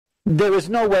There is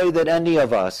no way that any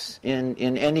of us, in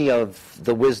any of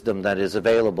the wisdom that is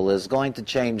available, is going to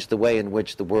change the way in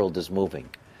which the world is moving.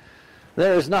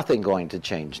 There is nothing going to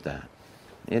change that.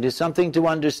 It is something to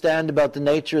understand about the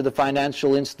nature of the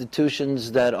financial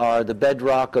institutions that are the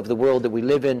bedrock of the world that we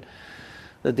live in,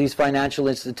 that these financial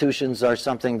institutions are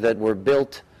something that were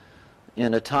built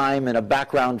in a time and a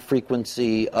background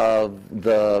frequency of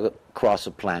the cross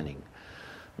of planning.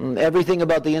 Everything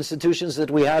about the institutions that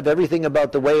we have, everything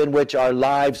about the way in which our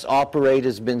lives operate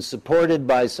has been supported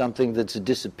by something that's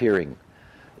disappearing.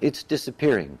 It's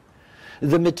disappearing.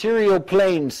 The material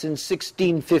plane since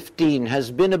 1615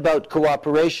 has been about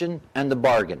cooperation and the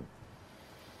bargain.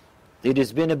 It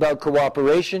has been about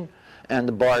cooperation and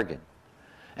the bargain.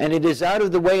 And it is out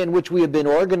of the way in which we have been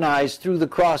organized through the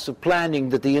cross of planning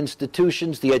that the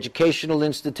institutions, the educational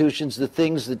institutions, the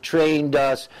things that trained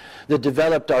us, that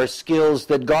developed our skills,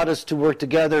 that got us to work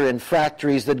together in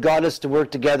factories, that got us to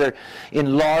work together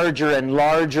in larger and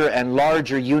larger and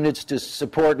larger units to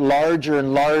support larger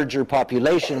and larger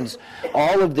populations,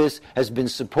 all of this has been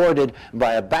supported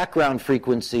by a background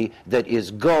frequency that is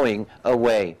going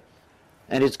away.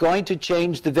 And it's going to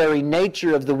change the very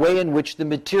nature of the way in which the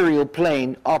material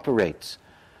plane operates.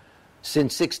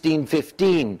 Since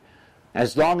 1615,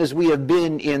 as long as we have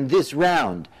been in this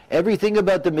round, everything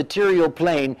about the material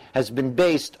plane has been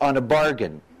based on a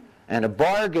bargain. And a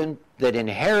bargain that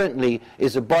inherently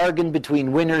is a bargain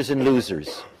between winners and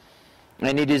losers.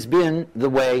 And it has been the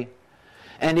way.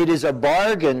 And it is a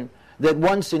bargain that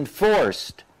once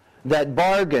enforced, that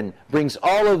bargain brings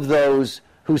all of those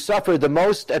who suffer the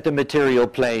most at the material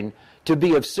plane to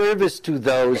be of service to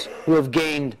those who have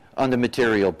gained on the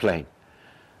material plane.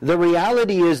 The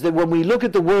reality is that when we look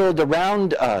at the world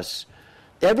around us,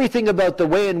 everything about the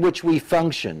way in which we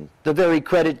function, the very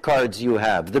credit cards you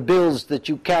have, the bills that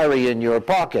you carry in your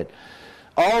pocket,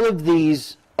 all of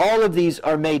these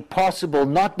are made possible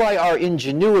not by our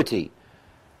ingenuity,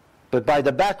 but by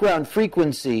the background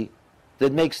frequency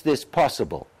that makes this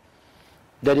possible.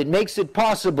 That it makes it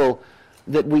possible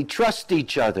that we trust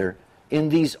each other in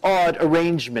these odd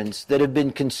arrangements that have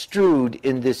been construed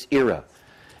in this era.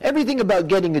 Everything about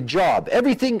getting a job,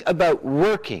 everything about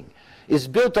working is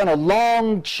built on a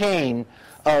long chain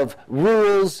of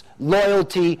rules,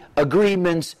 loyalty,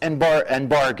 agreements, and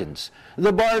bargains.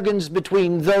 The bargains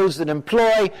between those that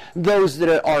employ, those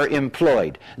that are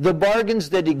employed. The bargains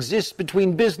that exist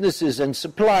between businesses and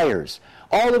suppliers.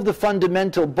 All of the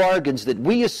fundamental bargains that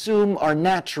we assume are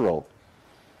natural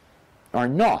are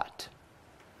not.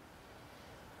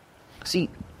 See,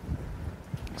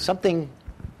 something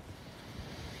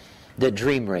that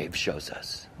Dream Rave shows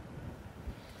us.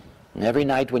 Every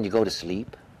night when you go to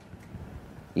sleep,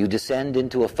 you descend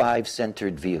into a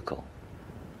five-centered vehicle,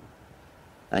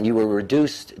 and you are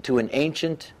reduced to an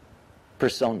ancient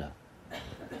persona,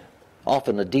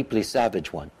 often a deeply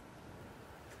savage one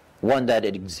that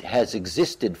has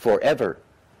existed forever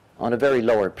on a very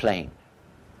lower plane.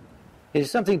 It is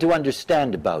something to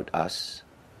understand about us.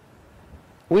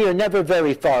 We are never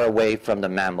very far away from the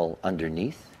mammal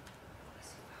underneath.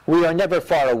 We are never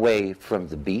far away from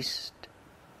the beast.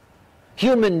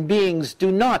 Human beings do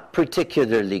not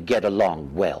particularly get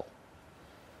along well.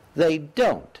 They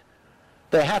don't.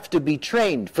 They have to be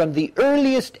trained from the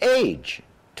earliest age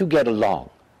to get along.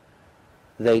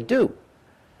 They do.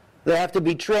 They have to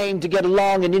be trained to get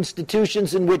along in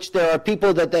institutions in which there are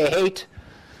people that they hate.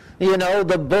 You know,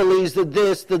 the bullies, the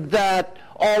this, the that,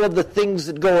 all of the things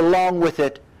that go along with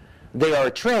it, they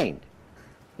are trained.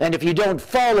 And if you don't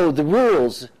follow the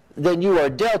rules, then you are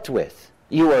dealt with.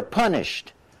 You are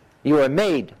punished. You are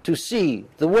made to see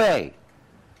the way.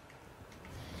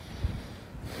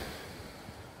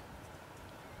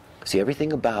 See,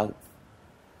 everything about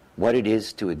what it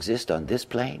is to exist on this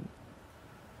plane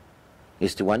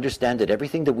is to understand that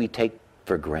everything that we take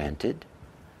for granted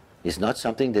is not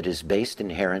something that is based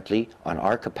inherently on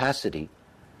our capacity,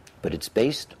 but it's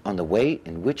based on the way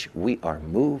in which we are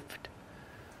moved,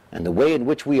 and the way in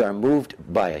which we are moved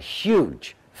by a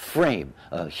huge frame,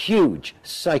 a huge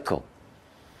cycle.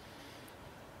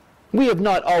 We have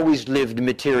not always lived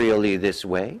materially this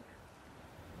way.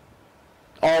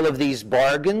 All of these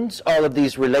bargains, all of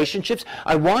these relationships,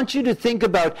 I want you to think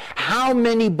about how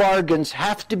many bargains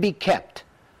have to be kept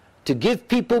to give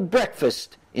people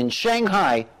breakfast in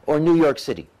Shanghai or New York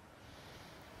City.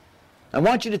 I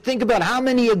want you to think about how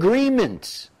many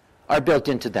agreements are built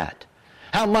into that.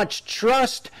 How much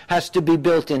trust has to be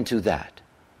built into that.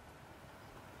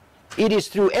 It is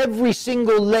through every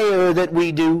single layer that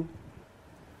we do.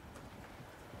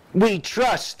 We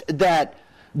trust that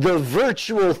the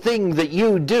virtual thing that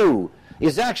you do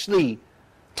is actually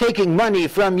taking money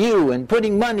from you and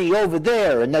putting money over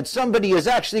there, and that somebody is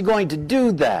actually going to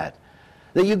do that.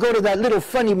 That you go to that little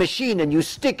funny machine and you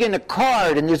stick in a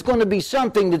card and there's going to be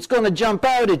something that's going to jump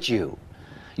out at you.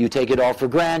 You take it all for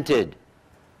granted.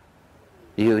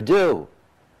 You do.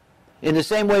 In the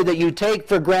same way that you take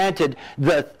for granted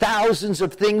the thousands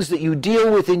of things that you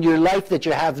deal with in your life that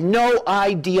you have no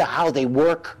idea how they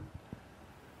work.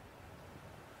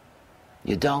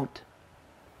 You don't.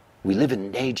 We live in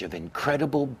an age of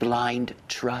incredible blind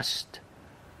trust.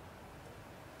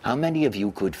 How many of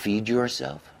you could feed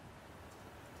yourself?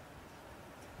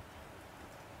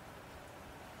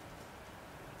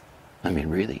 I mean,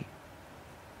 really?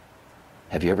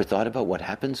 Have you ever thought about what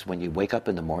happens when you wake up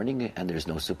in the morning and there's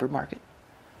no supermarket?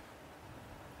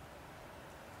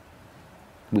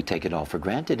 We take it all for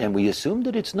granted and we assume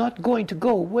that it's not going to go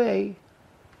away.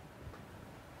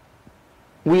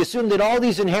 We assume that all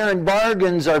these inherent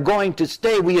bargains are going to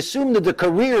stay. We assume that the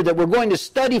career that we're going to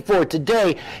study for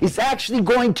today is actually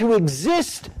going to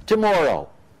exist tomorrow.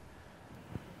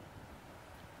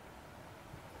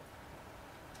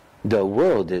 The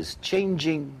world is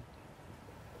changing.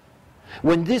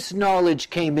 When this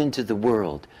knowledge came into the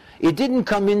world, it didn't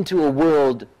come into a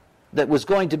world that was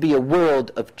going to be a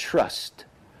world of trust.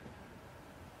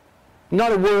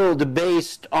 Not a world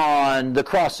based on the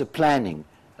cross of planning.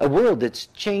 A world that's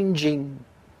changing.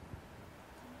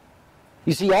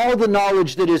 You see, all the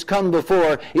knowledge that has come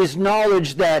before is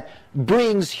knowledge that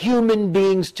brings human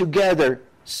beings together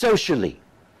socially.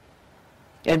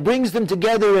 And brings them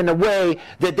together in a way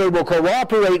that they will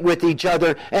cooperate with each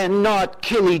other and not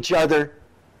kill each other.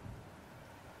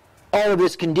 All of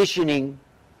this conditioning,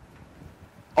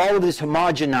 all of this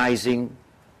homogenizing.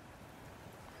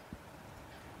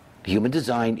 Human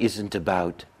design isn't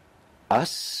about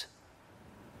us.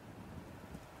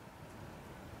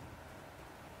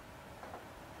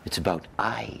 It's about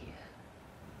I.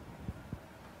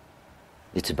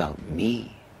 It's about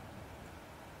me.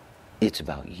 It's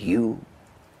about you.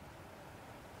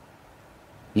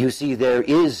 You see, there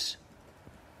is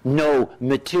no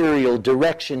material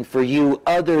direction for you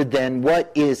other than what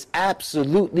is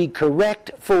absolutely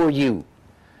correct for you.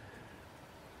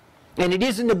 And it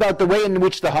isn't about the way in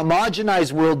which the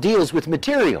homogenized world deals with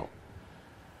material.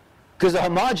 Because the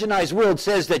homogenized world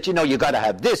says that, you know, you got to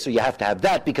have this or you have to have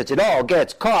that because it all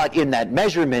gets caught in that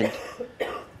measurement.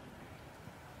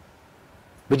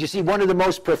 But you see, one of the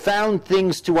most profound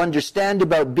things to understand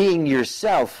about being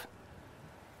yourself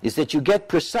is that you get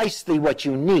precisely what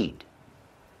you need.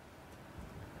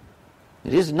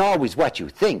 It isn't always what you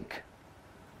think,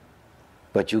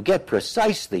 but you get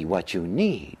precisely what you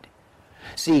need.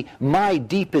 See, my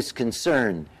deepest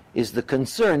concern is the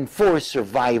concern for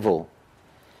survival.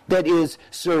 That is,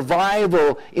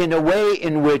 survival in a way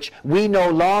in which we no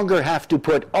longer have to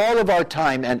put all of our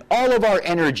time and all of our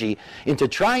energy into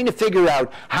trying to figure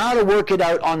out how to work it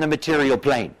out on the material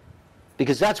plane.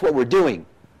 Because that's what we're doing.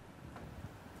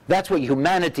 That's what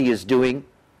humanity is doing.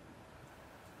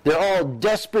 They're all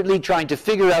desperately trying to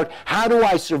figure out, how do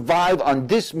I survive on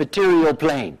this material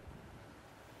plane?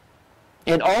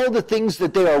 And all the things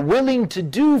that they are willing to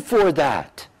do for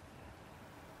that.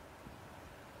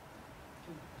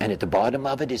 And at the bottom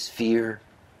of it is fear.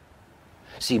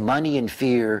 See, money and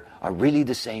fear are really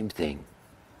the same thing.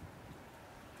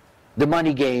 The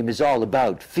money game is all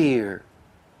about fear.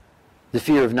 The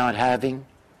fear of not having,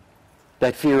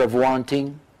 that fear of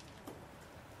wanting.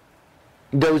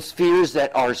 Those fears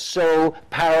that are so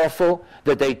powerful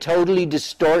that they totally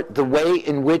distort the way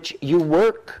in which you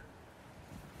work.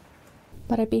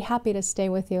 But I'd be happy to stay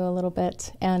with you a little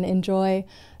bit and enjoy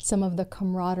some of the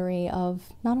camaraderie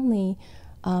of not only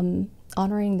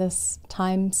honoring this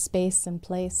time, space, and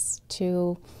place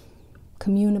to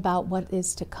commune about what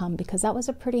is to come, because that was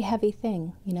a pretty heavy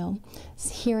thing, you know,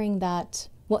 hearing that.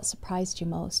 What surprised you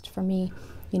most? For me,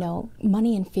 you know,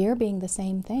 money and fear being the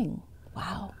same thing.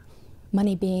 Wow.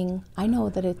 Money being, I know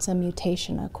that it's a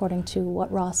mutation, according to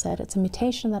what Ra said. It's a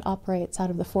mutation that operates out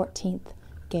of the 14th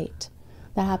gate.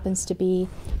 That happens to be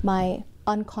my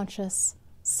unconscious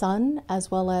sun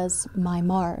as well as my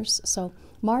Mars. So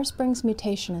Mars brings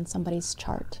mutation in somebody's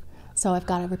chart. So I've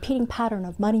got a repeating pattern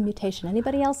of money mutation.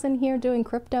 Anybody else in here doing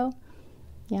crypto?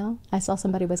 Yeah, I saw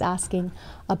somebody was asking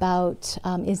about,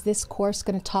 is this course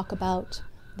going to talk about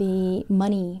the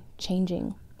money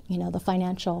changing, you know, the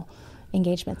financial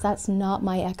engagements? That's not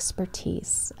my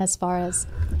expertise as far as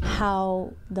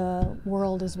how the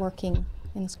world is working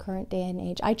in this current day and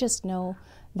age. I just know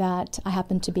that I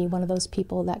happen to be one of those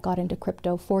people that got into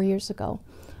crypto 4 years ago.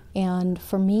 And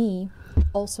for me,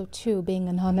 also too, being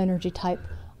a non-energy type,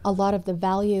 a lot of the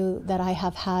value that I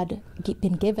have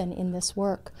been given in this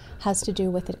work has to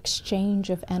do with an exchange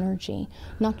of energy,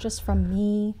 not just from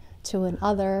me to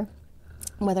another,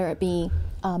 whether it be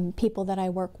people that I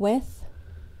work with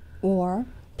or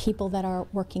people that are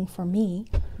working for me,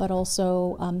 but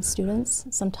also students.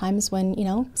 Sometimes when,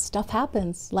 stuff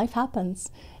happens, life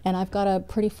happens, and I've got a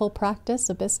pretty full practice,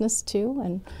 a business too,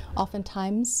 and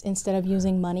oftentimes instead of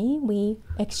using money, we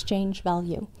exchange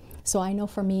value. So I know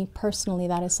for me personally,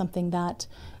 that is something that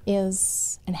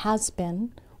is and has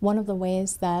been one of the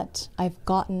ways that I've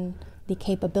gotten the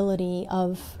capability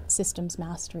of systems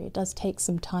mastery. It does take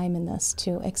some time in this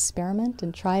to experiment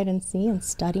and try it and see and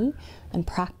study and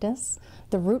practice.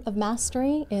 The root of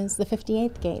mastery is the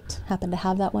 58th gate. Happen to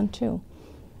have that one too.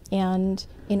 And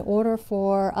in order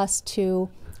for us to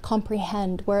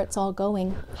comprehend where it's all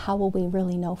going, how will we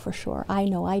really know for sure? I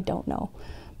know I don't know,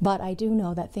 but I do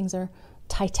know that things are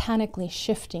titanically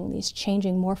shifting. These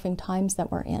changing, morphing times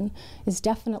that we're in is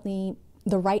definitely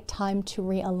the right time to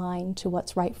realign to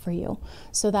what's right for you,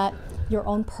 so that your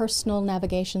own personal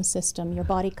navigation system, your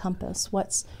body compass,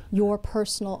 what's your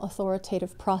personal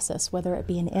authoritative process, whether it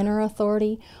be an inner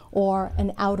authority or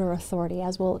an outer authority,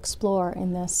 as we'll explore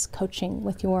in this coaching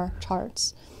with your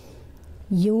charts.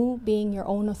 You being your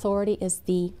own authority is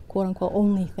the quote-unquote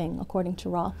only thing, according to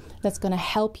Ra, that's going to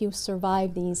help you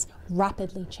survive these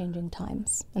rapidly changing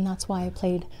times. And that's why I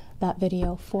played that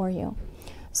video for you.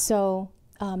 So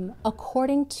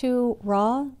according to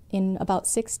Ra, in about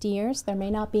 60 years, there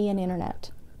may not be an internet.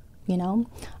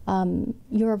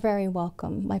 You're very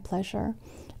welcome. My pleasure.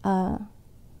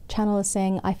 Channel is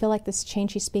saying, I feel like this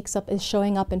change he speaks up is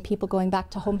showing up in people going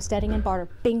back to homesteading and barter.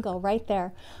 Bingo, right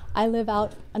there. I live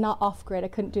out, not off-grid, I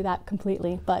couldn't do that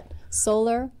completely, but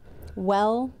solar,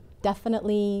 well,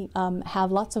 definitely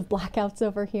have lots of blackouts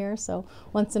over here, so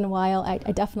once in a while I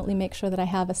definitely make sure that I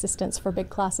have assistants for big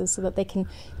classes so that they can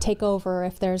take over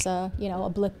if there's a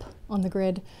blip on the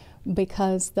grid,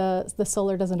 because the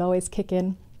solar doesn't always kick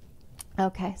in.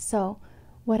 Okay, so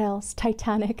what else?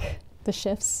 Titanic, the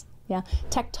shifts. Yeah,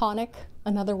 tectonic,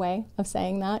 another way of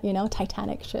saying that,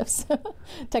 titanic shifts,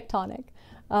 tectonic.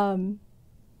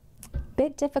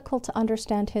 Bit difficult to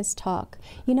understand his talk.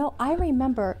 I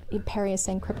remember Perry is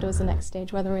saying crypto is the next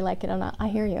stage, whether we like it or not. I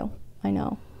hear you. I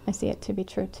know. I see it to be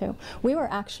true too. We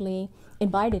were actually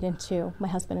invited into, my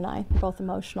husband and I, both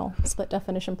emotional, split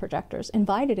definition projectors,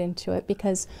 invited into it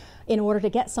because in order to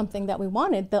get something that we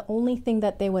wanted, the only thing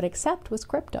that they would accept was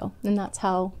crypto. And that's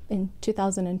how in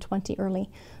 2020 early,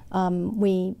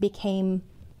 we became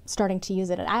starting to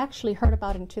use it. And I actually heard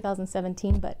about it in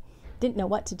 2017, but didn't know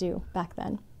what to do back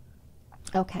then.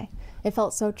 Okay, it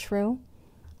felt so true.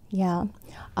 Yeah.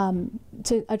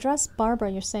 To address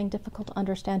Barbara, you're saying difficult to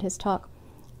understand his talk.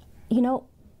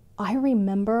 I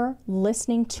remember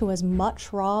listening to as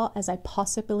much Ra as I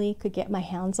possibly could get my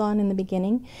hands on in the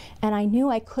beginning, and I knew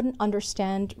I couldn't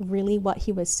understand really what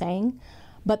he was saying,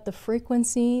 but the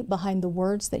frequency behind the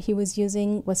words that he was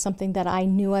using was something that I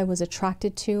knew I was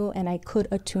attracted to and I could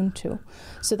attune to.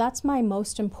 So that's my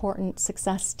most important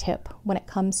success tip when it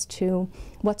comes to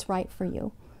what's right for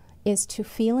you, is to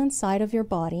feel inside of your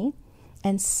body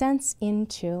and sense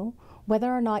into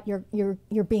whether or not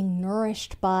you're being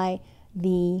nourished by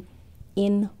the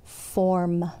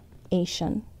information.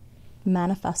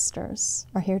 Manifestors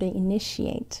are here to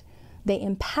initiate. They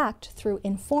impact through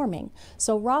informing.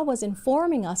 So Ra was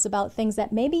informing us about things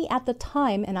that maybe at the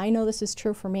time, and I know this is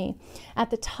true for me, at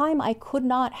the time I could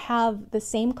not have the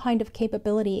same kind of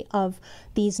capability of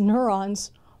these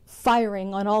neurons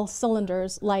firing on all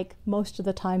cylinders like most of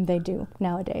the time they do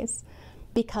nowadays.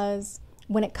 Because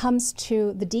when it comes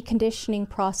to the deconditioning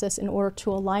process in order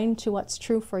to align to what's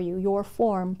true for you, your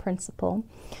form principle,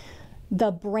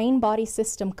 the brain-body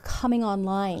system coming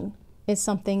online is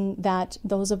something that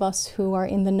those of us who are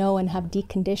in the know and have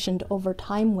deconditioned over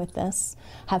time with this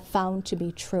have found to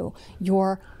be true.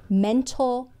 Your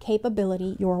mental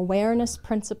capability, your awareness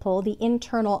principle, the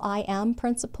internal I am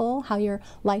principle, how your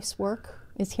life's work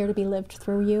is here to be lived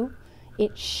through you,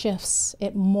 it shifts,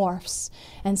 it morphs.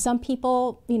 And some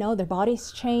people, their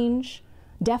bodies change.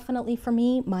 Definitely for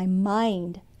me, my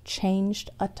mind changed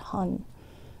a ton.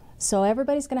 So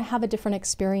everybody's going to have a different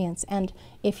experience. And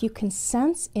if you can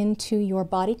sense into your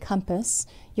body compass,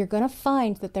 you're going to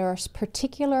find that there are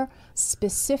particular,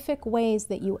 specific ways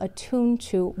that you attune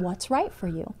to what's right for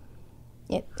you.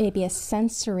 It may be a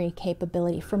sensory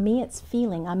capability. For me, it's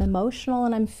feeling. I'm emotional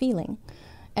and I'm feeling.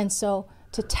 And so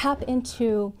to tap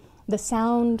into the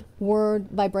sound, word,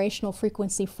 vibrational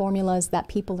frequency formulas that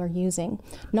people are using,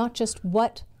 not just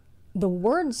what the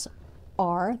words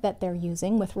are that they're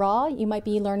using. With Ra, you might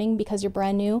be learning, because you're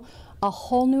brand new, a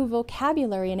whole new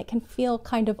vocabulary, and it can feel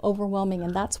kind of overwhelming,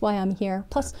 and that's why I'm here.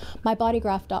 Plus,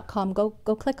 mybodygraph.com, go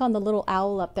click on the little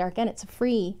owl up there. Again, it's a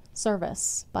free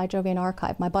service by Jovian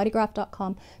Archive.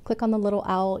 Mybodygraph.com, click on the little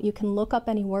owl. You can look up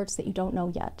any words that you don't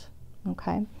know yet,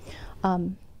 okay?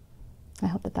 I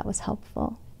hope that was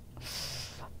helpful.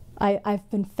 I've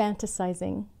been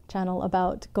fantasizing, Channel,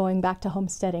 about going back to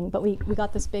homesteading, but we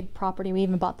got this big property. We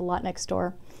even bought the lot next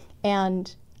door,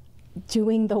 and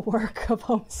doing the work of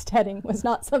homesteading was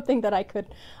not something that I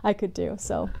could do,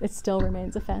 so it still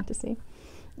remains a fantasy.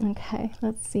 Okay,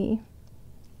 let's see.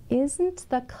 Isn't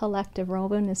the collective,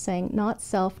 Robin is saying, not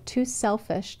self, too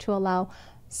selfish to allow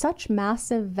such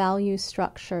massive value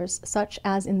structures, such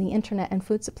as in the internet and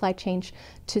food supply chain,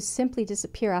 to simply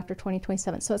disappear after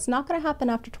 2027? So it's not going to happen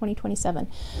after 2027.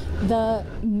 The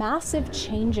massive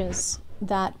changes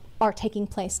that are taking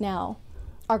place now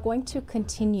are going to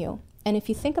continue. And if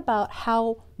you think about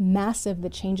how massive the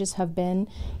changes have been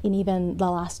in even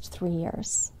the last 3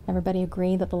 years, everybody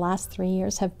agree that the last 3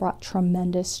 years have brought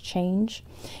tremendous change?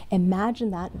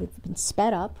 Imagine that. We've been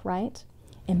sped up, right?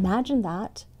 Imagine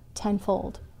that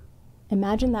tenfold.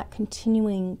 Imagine that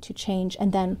continuing to change,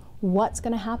 and then what's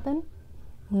going to happen?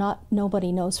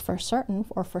 Nobody knows for certain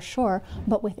or for sure,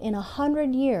 but within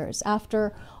 100 years,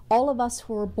 after all of us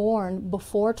who were born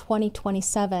before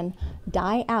 2027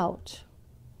 die out,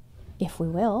 if we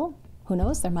will, who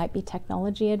knows, there might be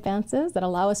technology advances that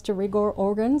allow us to regrow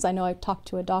organs. I know I talked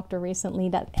to a doctor recently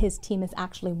that his team is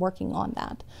actually working on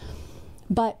that.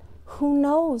 But who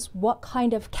knows what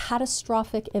kind of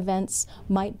catastrophic events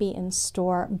might be in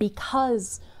store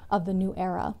because of the new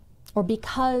era, or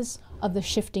because of the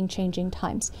shifting, changing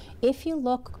times. If you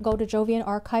go to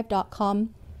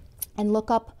jovianarchive.com and look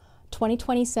up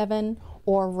 2027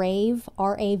 or RAVE,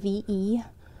 R-A-V-E,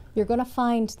 you're going to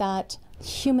find that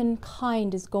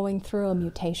humankind is going through a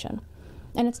mutation.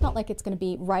 And it's not like it's going to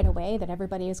be right away that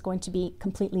everybody is going to be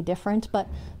completely different, but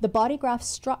the body graph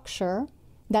structure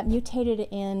that mutated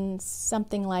in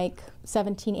something like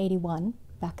 1781,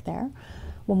 back there,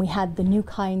 when we had the new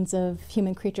kinds of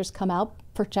human creatures come out,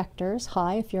 projectors.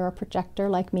 Hi, if you're a projector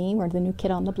like me, we're the new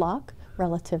kid on the block,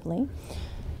 relatively.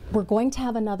 We're going to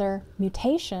have another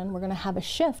mutation. We're going to have a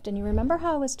shift. And you remember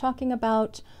how I was talking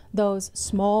about those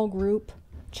small group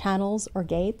channels or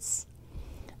gates?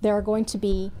 There are going to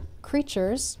be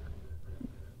creatures,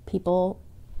 people,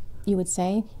 you would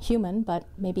say human, but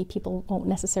maybe people won't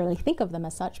necessarily think of them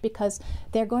as such, because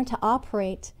they're going to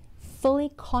operate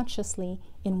fully consciously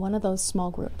in one of those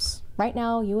small groups. Right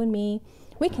now, you and me,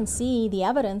 we can see the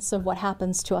evidence of what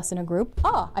happens to us in a group.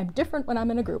 I'm different when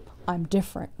I'm in a group. I'm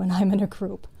different when I'm in a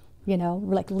group. You know,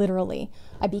 like literally,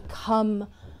 I become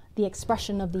the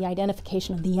expression of the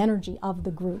identification of the energy of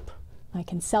the group. I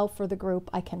can sell for the group,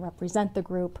 I can represent the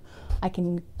group, I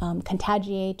can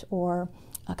contagiate or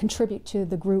contribute to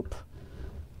the group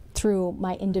through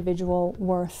my individual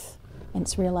worth, and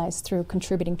it's realized through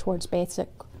contributing towards basic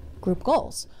group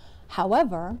goals.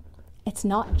 However, it's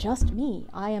not just me.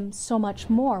 I am so much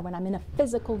more when I'm in a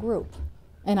physical group,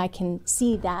 and I can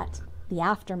see that, the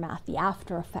aftermath, the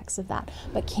after effects of that.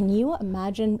 But can you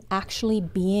imagine actually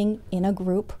being in a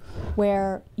group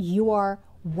where you are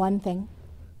one thing?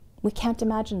 We can't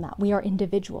imagine that. We are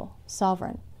individual,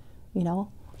 sovereign, you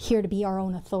know, here to be our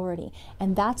own authority.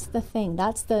 And that's the thing.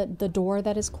 That's the door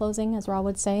that is closing, as Ra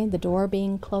would say, the door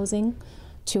being closing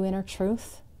to inner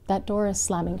truth. That door is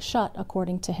slamming shut,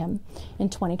 according to him, in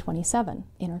 2027,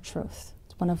 inner truth.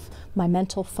 It's one of my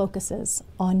mental focuses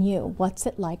on you. What's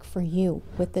it like for you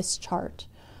with this chart?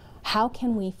 How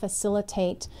can we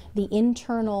facilitate the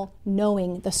internal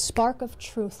knowing, the spark of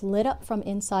truth lit up from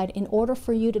inside, in order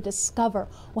for you to discover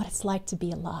what it's like to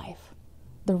be alive?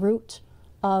 The root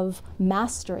of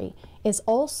mastery is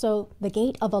also the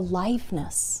gate of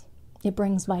aliveness. It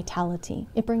brings vitality.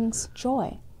 It brings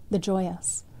joy, the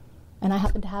joyous. And I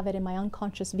happen to have it in my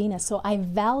unconscious Venus. So I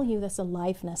value this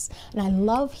aliveness. And I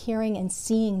love hearing and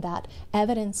seeing that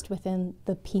evidenced within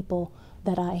the people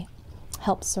that I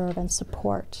help serve and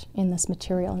support in this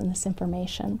material and this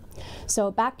information. So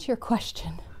back to your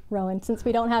question, Rowan, since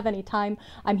we don't have any time,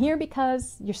 I'm here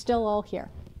because you're still all here.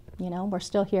 You know, we're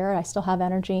still here. I still have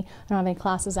energy. I don't have any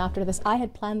classes after this. I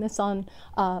had planned this on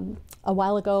a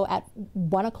while ago at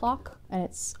 1 o'clock, and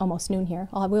it's almost noon here.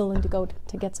 I'm willing to go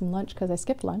to get some lunch because I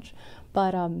skipped lunch.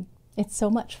 But it's so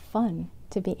much fun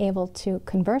to be able to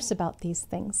converse about these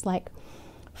things like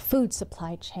food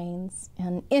supply chains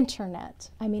and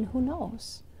internet. I mean, who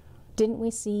knows? Didn't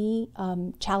we see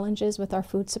challenges with our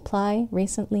food supply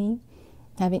recently?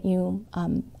 Haven't you?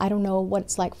 I don't know what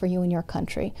it's like for you in your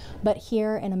country, but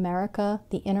here in America,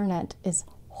 the internet is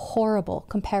horrible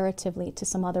comparatively to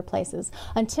some other places.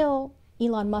 Until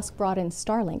Elon Musk brought in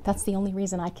Starlink, that's the only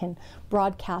reason I can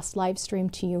broadcast live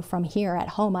stream to you from here at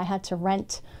home. I had to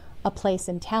rent a place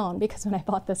in town because when I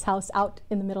bought this house out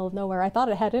in the middle of nowhere, I thought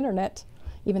it had internet,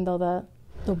 even though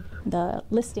the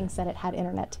listing said it had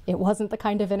internet. It wasn't the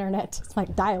kind of internet, it's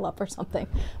like dial-up or something.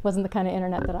 It wasn't the kind of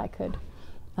internet that I could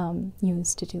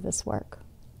use to do this work.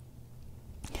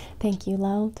 Thank you,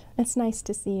 Loud. It's nice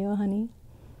to see you, honey.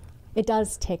 It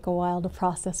does take a while to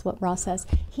process what Ra says.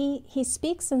 He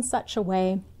speaks in such a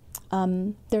way,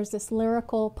 there's this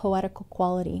lyrical, poetical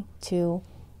quality to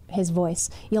his voice.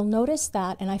 You'll notice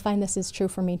that, and I find this is true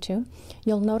for me too,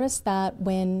 you'll notice that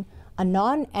when a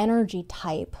non-energy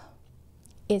type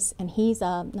is, and he's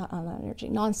not non-energy,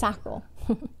 non-sacral,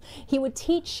 he would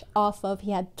teach off of,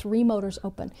 he had 3 motors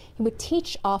open, he would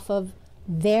teach off of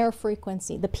their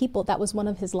frequency, the people, that was one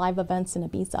of his live events in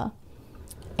Ibiza.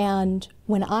 And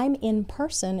when I'm in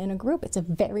person in a group, it's a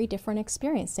very different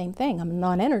experience. Same thing, I'm a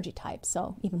non-energy type,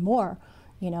 so even more,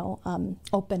 you know,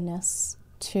 openness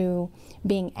to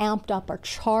being amped up or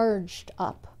charged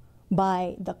up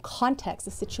by the context,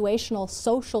 the situational,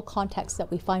 social context that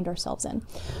we find ourselves in.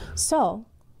 So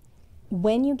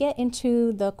when you get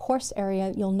into the course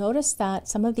area, you'll notice that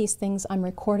some of these things I'm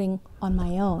recording on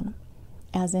my own,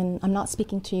 as in I'm not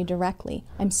speaking to you directly,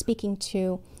 I'm speaking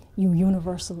to you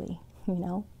universally, you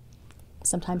know,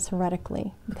 sometimes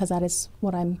heretically, because that is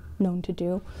what I'm known to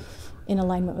do in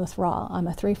alignment with Ra. I'm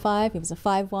a 3-5, he was a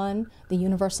 5-1. The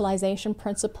universalization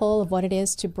principle of what it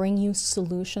is to bring you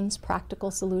solutions,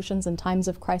 practical solutions in times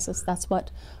of crisis, that's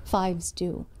what 5s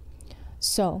do.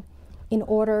 So in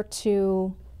order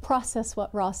to process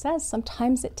what Ra says,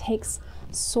 sometimes it takes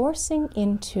sourcing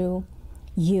into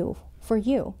you, for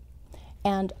you.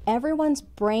 And everyone's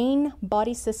brain,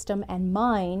 body system, and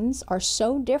minds are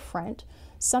so different.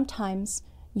 Sometimes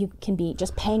you can be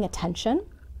just paying attention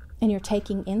and you're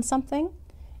taking in something,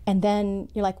 and then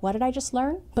you're like, what did I just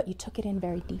learn? But you took it in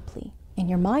very deeply. And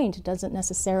your mind doesn't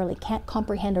necessarily, can't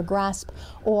comprehend or grasp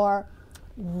or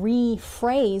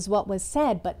rephrase what was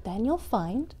said, but then you'll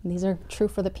find, and these are true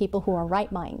for the people who are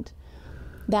right mind,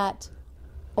 that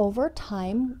over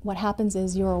time, what happens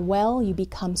is your well, you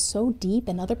become so deep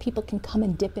and other people can come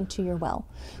and dip into your well.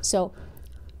 So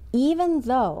even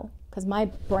though, because my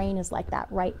brain is like that,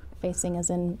 right facing,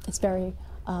 as in it's very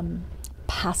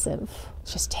passive,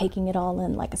 it's just taking it all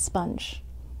in like a sponge.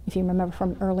 If you remember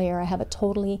from earlier, I have a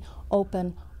totally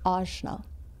open ajna.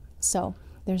 So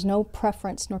there's no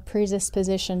preference nor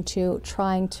predisposition to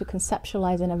trying to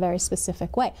conceptualize in a very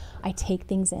specific way. I take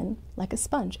things in like a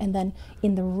sponge. And then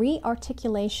in the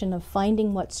re-articulation of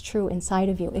finding what's true inside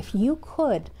of you, if you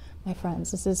could, my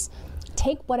friends, this is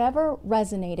take whatever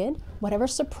resonated, whatever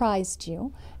surprised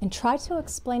you, and try to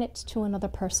explain it to another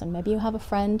person. Maybe you have a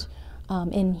friend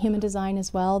in human design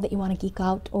as well that you want to geek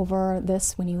out over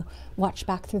this when you watch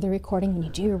back through the recording, when you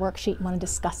do your worksheet, you want to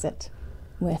discuss it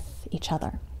with each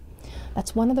other.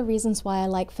 That's one of the reasons why I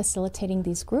like facilitating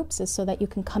these groups, is so that you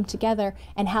can come together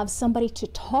and have somebody to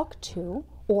talk to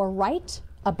or write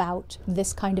about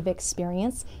this kind of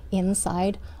experience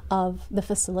inside of the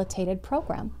facilitated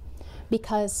program.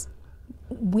 Because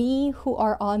we who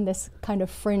are on this kind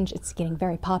of fringe, it's getting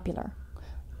very popular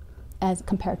as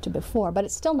compared to before, but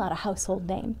it's still not a household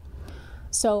name.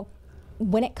 So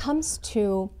when it comes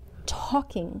to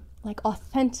talking like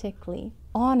authentically,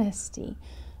 honestly,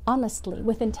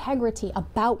 with integrity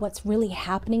about what's really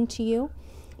happening to you,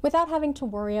 without having to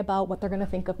worry about what they're going to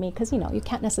think of me, because you know, you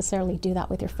can't necessarily do that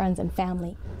with your friends and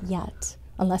family yet,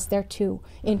 unless they're too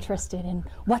interested in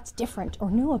what's different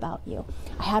or new about you.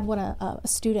 I had a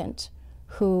student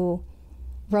who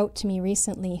wrote to me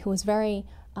recently who was very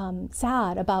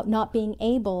sad about not being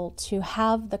able to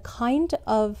have the kind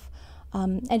of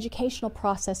educational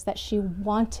process that she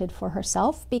wanted for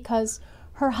herself, because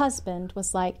her husband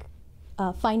was like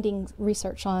finding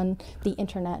research on the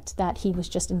internet that he was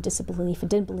just in disbelief and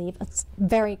didn't believe. It's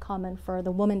very common for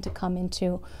the woman to come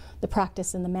into the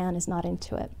practice and the man is not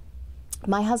into it.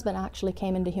 My husband actually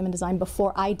came into human design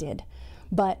before I did,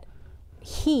 but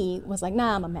he was like,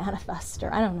 nah, I'm a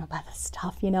manifester. I don't know about this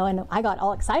stuff, you know, and I got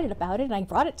all excited about it and I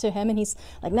brought it to him and he's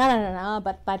like, no.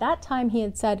 But by that time he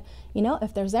had said, you know,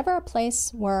 if there's ever a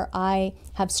place where I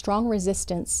have strong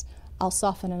resistance, I'll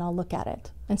soften and I'll look at it.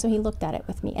 And so he looked at it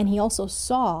with me, and he also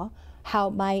saw how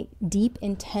my deep,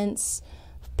 intense,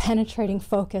 penetrating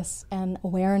focus and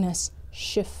awareness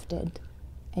shifted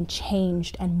and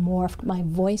changed and morphed. My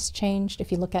voice changed.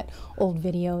 If you look at old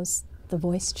videos, the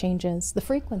voice changes, the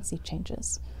frequency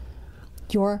changes.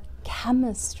 Your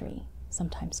chemistry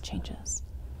sometimes changes.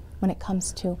 When it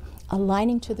comes to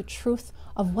aligning to the truth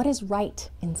of what is right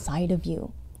inside of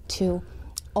you, to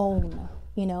own,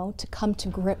 to come to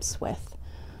grips with,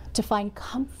 to find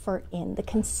comfort in the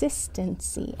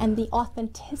consistency and the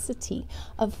authenticity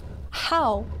of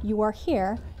how you are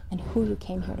here and who you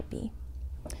came here to be.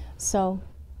 So,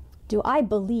 do I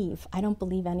believe? I don't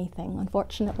believe anything,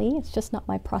 unfortunately. It's just not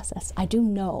my process. I do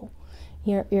know.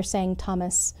 You're saying,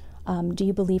 Thomas, do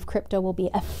you believe crypto will be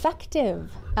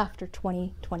effective after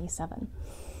 2027?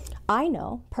 I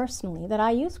know personally that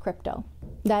I use crypto,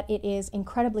 that it is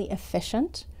incredibly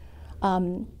efficient.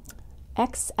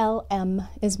 XLM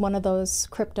is one of those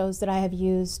cryptos that I have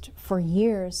used for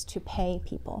years to pay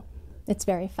people. It's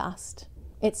very fast.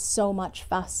 It's so much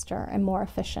faster and more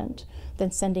efficient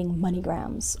than sending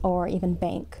MoneyGrams or even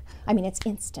bank. I mean, it's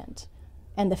instant.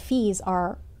 And the fees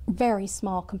are very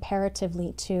small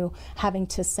comparatively to having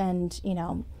to send,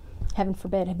 heaven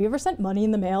forbid, have you ever sent money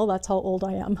in the mail? That's how old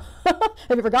I am. Have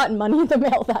you ever gotten money in the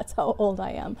mail? That's how old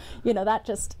I am. That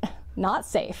just not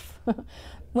safe.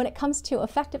 When it comes to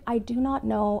effective, I do not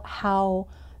know how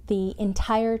the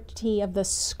entirety of the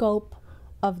scope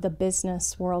of the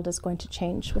business world is going to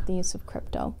change with the use of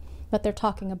crypto. But they're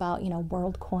talking about,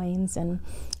 world coins and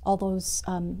all those,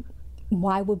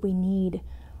 why would we need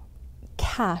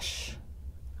cash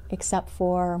except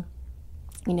for,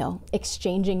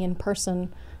 exchanging in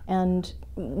person? And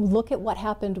look at what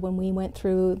happened when we went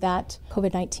through that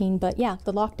COVID-19, but yeah,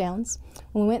 the lockdowns.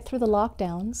 When we went through the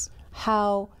lockdowns,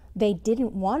 how they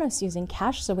didn't want us using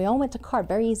cash, so we all went to card,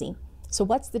 very easy. So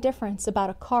what's the difference about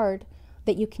a card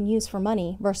that you can use for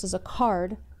money versus a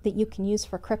card that you can use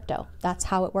for crypto? That's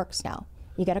how it works now.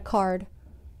 You get a card,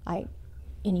 and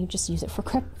you just use it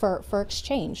for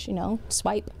exchange,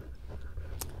 swipe.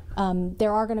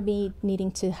 There are going to be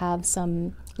needing to have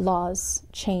some laws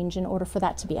change in order for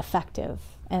that to be effective.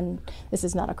 And this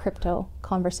is not a crypto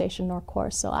conversation nor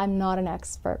course, so I'm not an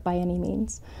expert by any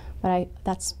means, but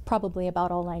that's probably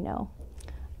about all I know.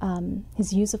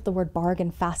 His use of the word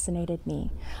bargain fascinated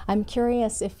me. I'm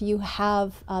curious if you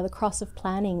have the cross of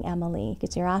planning, Emily,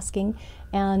 because you're asking,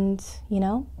 and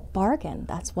bargain,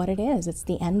 that's what it is. It's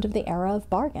the end of the era of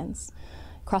bargains.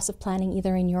 Cross of planning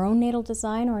either in your own natal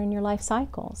design or in your life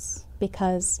cycles,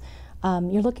 because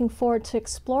you're looking forward to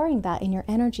exploring that in your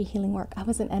energy healing work. I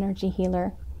was an energy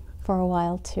healer for a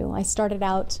while too. I started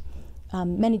out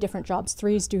many different jobs.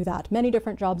 Threes do that. Many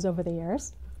different jobs over the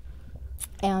years.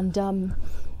 And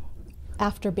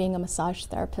after being a massage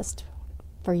therapist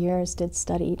for years,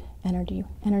 studied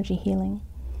energy healing.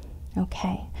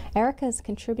 Okay, Erica is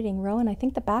contributing, Rowan. I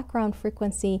think the background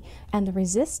frequency and the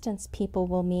resistance people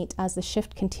will meet as the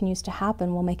shift continues to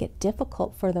happen will make it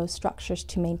difficult for those structures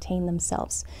to maintain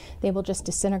themselves. They will just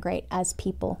disintegrate as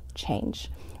people change.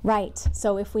 Right,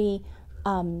 so if we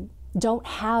don't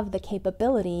have the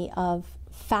capability of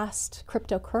fast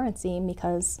cryptocurrency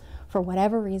because for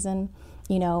whatever reason,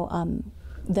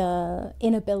 the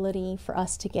inability for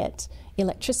us to get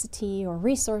electricity or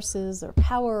resources or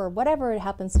power or whatever it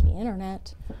happens to be,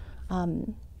 internet,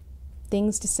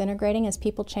 things disintegrating as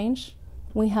people change.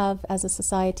 We have, as a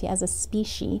society, as a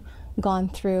species, gone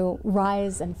through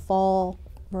rising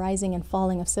and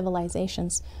falling of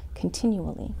civilizations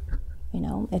continually.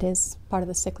 It is part of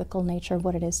the cyclical nature of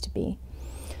what it is to be.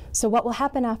 So what will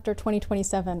happen after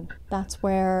 2027? That's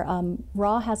where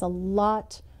Ra has a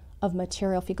lot of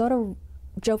material. If you go to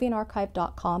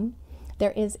jovianarchive.com,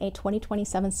 there is a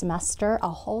 2027 semester, a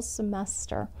whole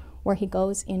semester, where he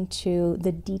goes into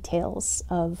the details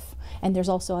of, and there's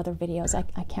also other videos,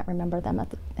 I can't remember them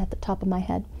at the top of my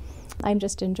head. I'm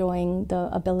just enjoying the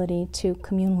ability to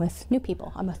commune with new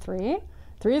people. I'm a 3.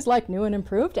 3 is like new and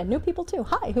improved, and new people too.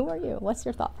 Hi, who are you? What's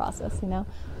your thought process?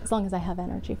 As long as I have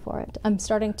energy for it. I'm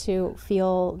starting to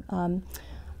feel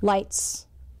lights,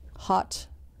 hot.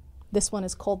 This one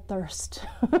is cold thirst.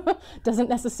 Doesn't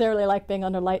necessarily like being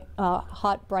under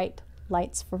hot, bright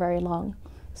lights for very long.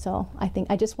 So I think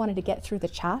I just wanted to get through the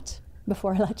chat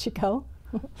before I let you go.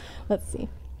 Let's see.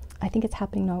 I think it's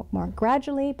happening more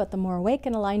gradually, but the more awake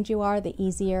and aligned you are, the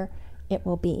easier it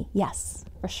will be. Yes,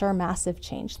 for sure, massive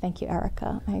change. Thank you,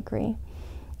 Erica. I agree.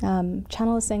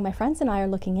 Channel is saying, my friends and I are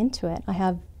looking into it. I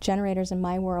have generators in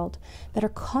my world that are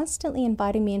constantly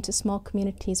inviting me into small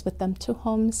communities with them to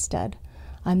homestead.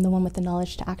 I'm the one with the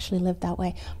knowledge to actually live that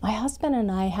way. My husband and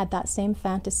I had that same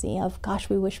fantasy of, gosh,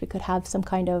 we wish we could have some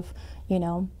kind of,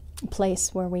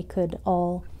 place where we could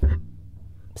all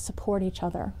support each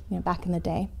other, back in the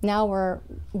day. Now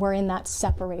we're in that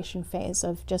separation phase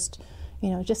of just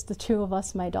the 2 of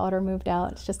us. My daughter moved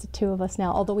out. It's just the 2 of us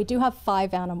now, although we do have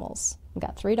 5 animals. We've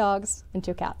got 3 dogs and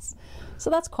 2 cats. So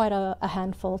that's quite a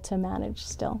handful to manage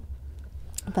still.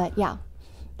 But yeah,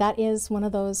 that is one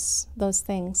of those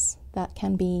things that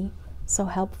can be so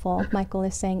helpful. Michael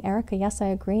is saying, Erica, yes, I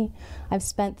agree. I've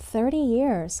spent 30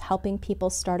 years helping people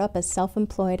start up as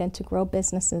self-employed and to grow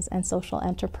businesses and social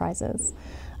enterprises.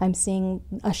 I'm seeing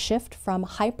a shift from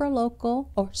hyperlocal,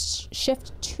 or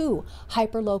shift to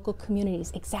hyperlocal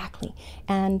communities, exactly,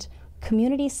 and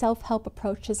community self-help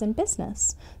approaches in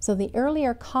business. So the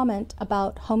earlier comment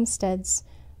about homesteads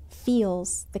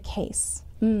feels the case.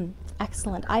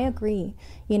 Excellent, I agree.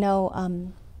 You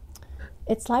know,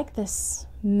 it's like this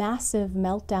massive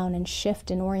meltdown and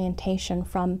shift in orientation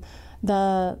from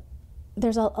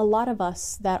there's a lot of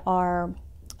us that are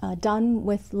done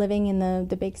with living in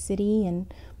the big city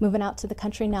and moving out to the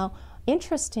country. Now,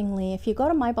 interestingly, if you go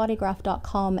to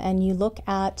mybodygraph.com and you look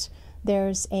at,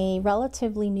 there's a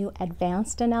relatively new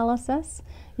advanced analysis,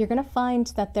 you're going to find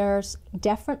that there's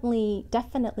definitely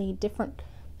different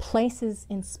places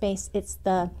in space. It's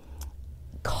the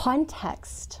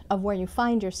context of where you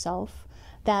find yourself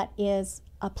that is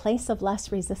a place of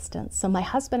less resistance. So my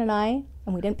husband and I,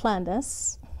 and we didn't plan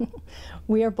this,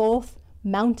 we are both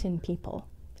mountain people.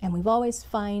 And we've always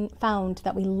found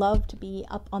that we love to be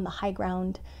up on the high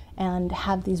ground and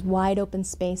have these wide open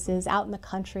spaces out in the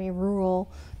country,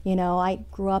 rural. You know, I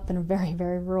grew up in a very,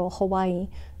 very rural Hawaii,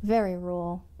 very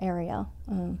rural area,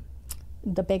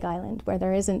 the Big Island, where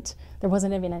there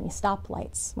wasn't even any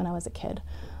stoplights when I was a kid.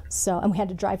 So, and we had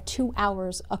to drive 2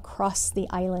 hours across the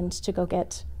island to go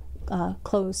get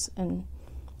clothes and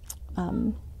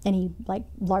any like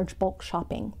large bulk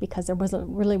shopping, because there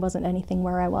really wasn't anything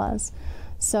where I was.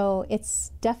 So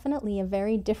it's definitely a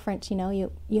very different, you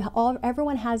know,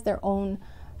 everyone has their own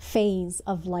phase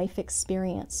of life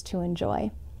experience to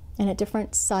enjoy. And at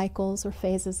different cycles or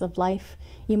phases of life,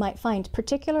 you might find,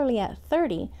 particularly at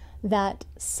 30, that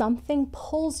something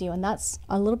pulls you. And that's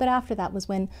a little bit after that was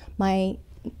when my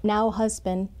now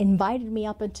husband invited me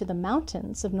up into the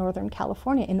mountains of Northern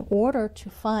California in order to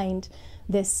find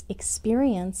this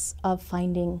experience of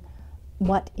finding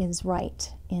what is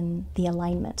right in the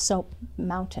alignment. So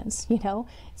mountains, you know,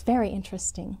 it's a very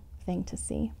interesting thing to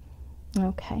see.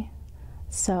 Okay,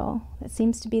 so it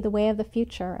seems to be the way of the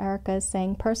future. Erica is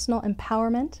saying personal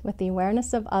empowerment with the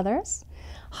awareness of others,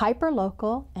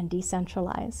 hyper-local and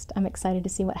decentralized. I'm excited to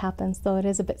see what happens, though it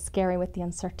is a bit scary with the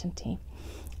uncertainty.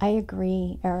 I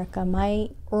agree, Erica. My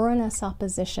Uranus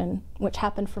opposition, which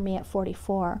happened for me at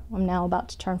 44, I'm now about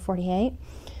to turn 48,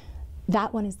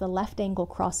 that one is the left angle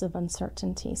cross of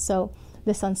uncertainty. So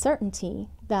this uncertainty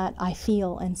that I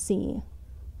feel and see,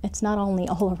 it's not only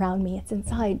all around me, it's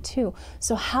inside too.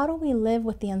 So how do we live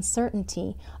with the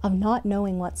uncertainty of not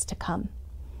knowing what's to come?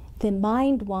 The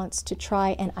mind wants to try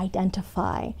and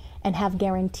identify and have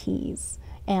guarantees.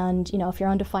 And, you know, if you're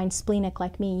undefined splenic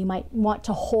like me, you might want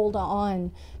to hold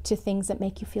on to things that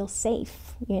make you feel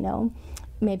safe, you know,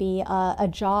 maybe a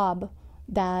job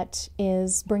that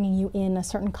is bringing you in a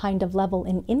certain kind of level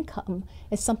in income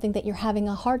is something that you're having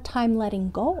a hard time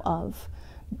letting go of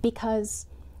because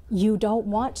you don't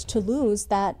want to lose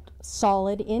that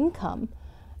solid income.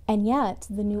 And yet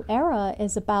the new era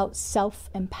is about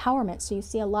self-empowerment. So you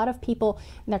see a lot of people,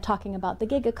 and they're talking about the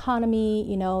gig economy,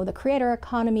 you know, the creator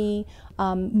economy,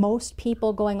 most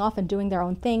people going off and doing their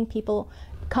own thing.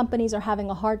 Companies are having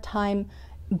a hard time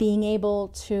being able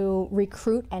to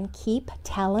recruit and keep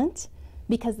talent,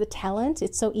 because the talent,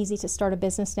 it's so easy to start a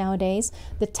business nowadays.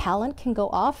 The talent can go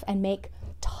off and make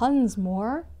tons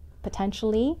more,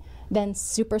 potentially, than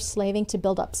super slaving to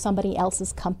build up somebody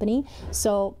else's company.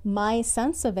 So my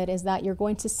sense of it is that you're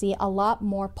going to see a lot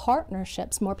more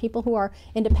partnerships, more people who are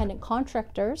independent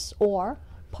contractors or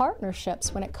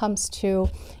partnerships when it comes to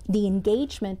the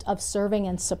engagement of serving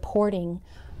and supporting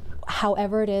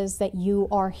however it is that you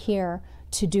are here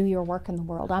to do your work in the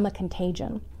world. I'm a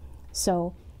contagion.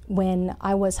 So when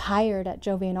I was hired at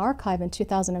Jovian Archive in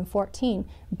 2014,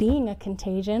 being a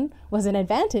contagion was an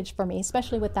advantage for me,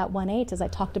 especially with that 1/8, as I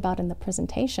talked about in the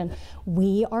presentation.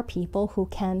 We are people who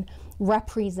can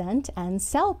represent and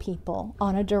sell people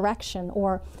on a direction,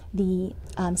 or the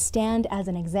stand as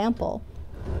an example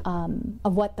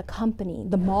of what the company,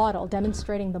 the model,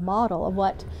 demonstrating the model of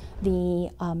what the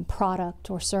product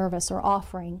or service or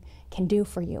offering can do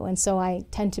for you. And so I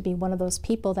tend to be one of those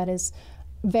people that is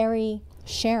very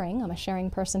sharing. I'm a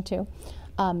sharing person too.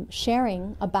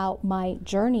 Sharing about my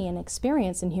journey and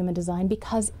experience in human design,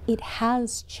 because it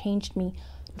has changed me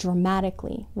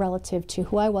dramatically relative to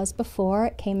who I was before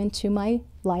it came into my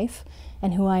life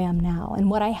and who I am now and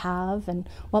what I have and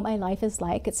what my life is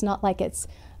like. It's not like it's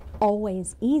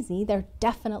always easy. There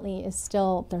definitely is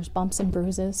still, there's bumps and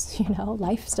bruises, you know,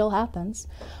 life still happens.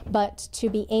 But to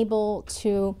be able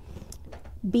to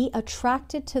Be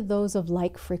attracted to those of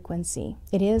like frequency.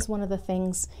 It is one of the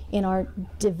things in our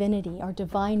divinity, our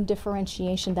divine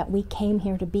differentiation that we came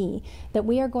here to be, that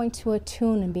we are going to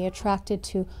attune and be attracted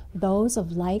to those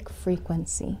of like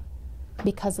frequency.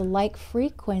 Because the like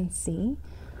frequency,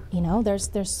 you know,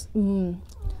 there's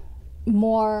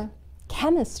more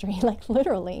chemistry, like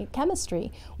literally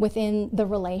chemistry, within the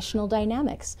relational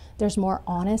dynamics. There's more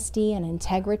honesty and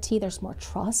integrity. There's more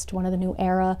trust. One of the new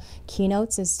era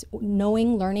keynotes is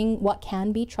knowing, learning what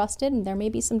can be trusted. And there may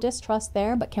be some distrust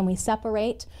there, but can we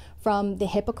separate from the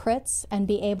hypocrites and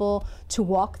be able to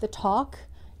walk the talk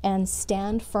and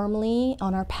stand firmly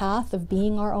on our path of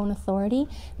being our own authority?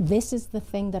 This is the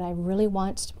thing that I really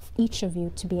want each of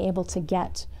you to be able to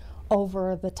get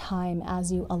over the time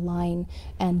as you align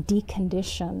and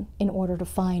decondition in order to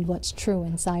find what's true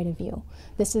inside of you.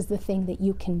 This is the thing that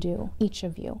you can do, each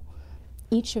of you.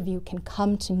 Each of you can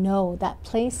come to know that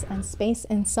place and space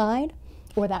inside,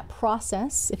 or that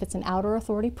process, if it's an outer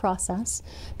authority process,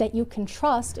 that you can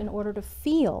trust in order to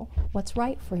feel what's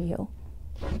right for you.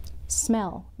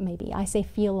 Smell, maybe. I say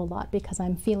feel a lot because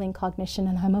I'm feeling cognition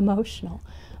and I'm emotional.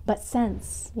 But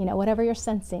sense, you know, whatever you're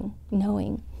sensing,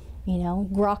 knowing, you know,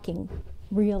 grokking,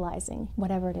 realizing,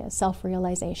 whatever it is,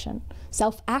 self-realization,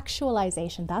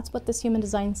 self-actualization. That's what this human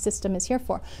design system is here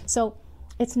for. So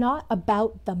it's not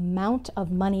about the amount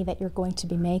of money that you're going to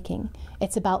be making.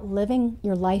 It's about living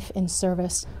your life in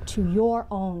service to your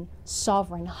own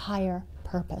sovereign higher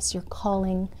purpose, your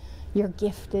calling, your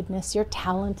giftedness, your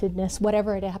talentedness,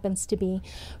 whatever it happens to be.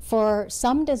 For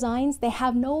some designs, they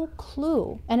have no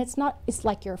clue. And it's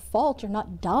like your fault, you're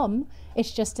not dumb.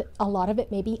 It's just a lot of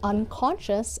it may be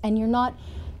unconscious, and you're not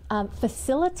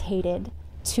facilitated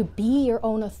to be your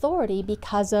own authority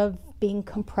because of being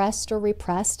compressed or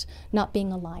repressed, not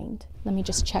being aligned. Let me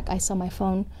just check, I saw my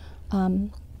phone.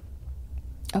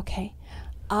 Okay.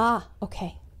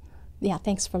 Okay. Yeah,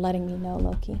 thanks for letting me know,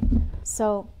 Loki.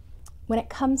 So, when it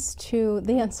comes to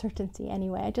the uncertainty,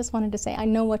 anyway, I just wanted to say I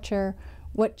know what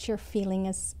you're feeling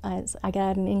as I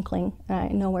got an inkling. I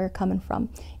know where you're coming from.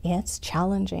 It's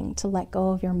challenging to let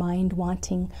go of your mind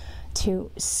wanting to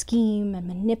scheme and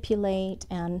manipulate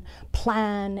and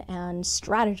plan and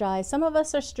strategize. Some of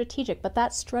us are strategic, but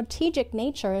that strategic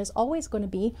nature is always going to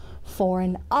be for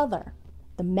an other.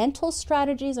 The mental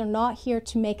strategies are not here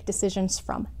to make decisions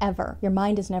from, ever. Your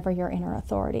mind is never your inner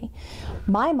authority.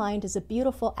 My mind is a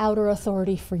beautiful outer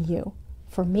authority for you.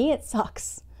 For me, it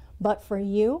sucks. But for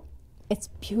you, it's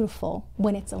beautiful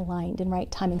when it's aligned in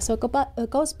right timing. So it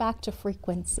goes back to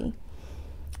frequency.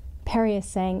 Perry is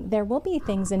saying there will be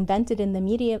things invented in the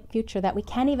immediate future that we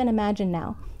can't even imagine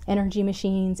now. Energy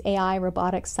machines, AI,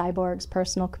 robotics, cyborgs,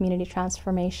 personal community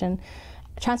transformation,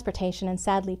 transportation, and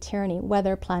sadly tyranny,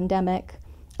 weather, pandemic,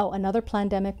 another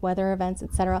pandemic, weather events,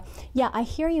 etc. Yeah, I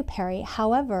hear you, Perry.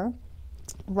 However,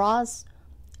 Ra's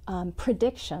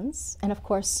predictions, and of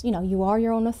course, you know, you are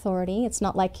your own authority. It's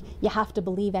not like you have to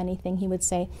believe anything. He would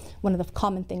say, one of the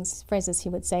common phrases he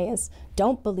would say is,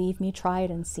 don't believe me, try it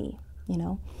and see. You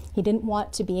know, he didn't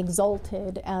want to be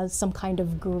exalted as some kind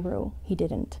of guru. He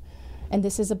didn't. And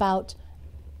this is about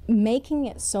making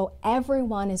it so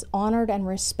everyone is honored and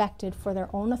respected for their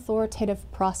own authoritative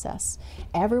process.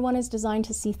 Everyone is designed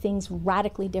to see things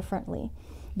radically differently.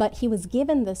 But he was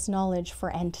given this knowledge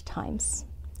for end times.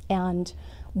 And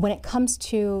when it comes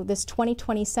to this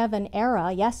 2027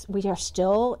 era, yes, we are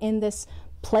still in this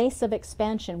place of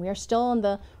expansion. We are still in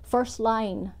the first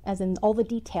line, as in all the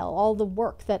detail, all the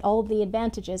work, that all the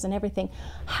advantages and everything.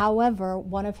 However,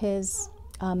 one of his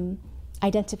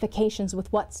identifications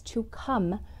with what's to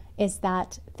come is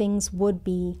that things would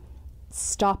be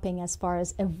stopping as far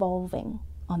as evolving.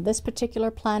 On this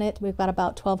particular planet, we've got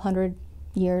about 1,200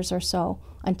 years or so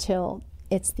until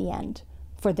it's the end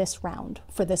for this round,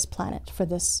 for this planet, for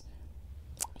this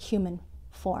human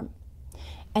form.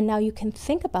 And now you can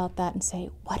think about that and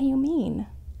say, what do you mean?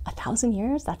 1,000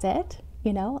 years, that's it?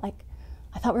 You know, like,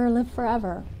 I thought we were live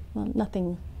forever. Well,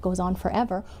 nothing goes on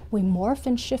forever. We morph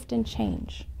and shift and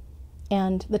change.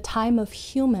 And the time of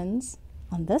humans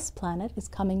on this planet is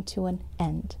coming to an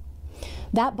end.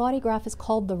 That body graph is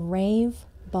called the rave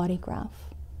body graph.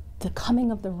 The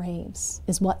coming of the raves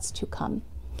is what's to come.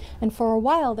 And for a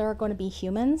while, there are going to be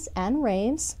humans and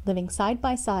raves living side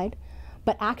by side,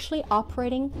 but actually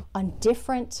operating on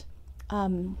different,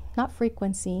 not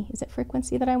frequency, is it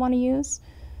frequency that I want to use?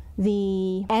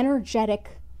 The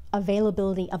energetic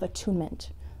availability of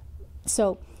attunement.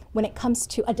 So when it comes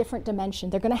to a different dimension,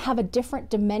 they're going to have a different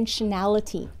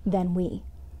dimensionality than we.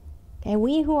 Okay,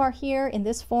 we who are here in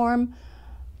this form,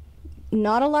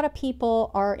 not a lot of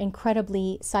people are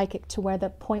incredibly psychic to where the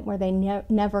point where they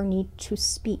never need to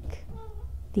speak.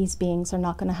 These beings are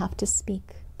not going to have to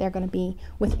speak. They're going to be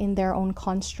within their own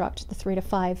construct, the 3 to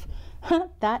 5.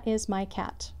 That is my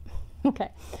cat. Okay.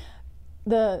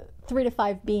 The 3 to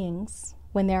 5 beings,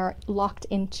 when they're locked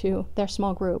into their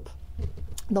small group,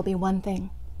 they'll be one thing,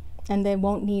 and they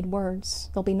won't need words.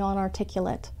 They'll be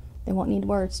non-articulate. They won't need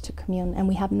words to commune, and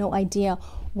we have no idea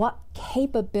what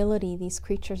capability these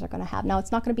creatures are going to have. Now,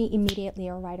 it's not going to be immediately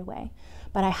or right away,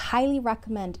 but I highly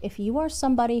recommend, if you are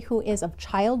somebody who is of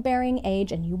childbearing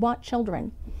age and you want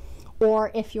children,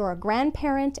 or if you're a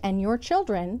grandparent and your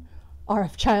children are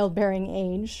of childbearing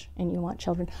age and you want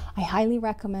children, I highly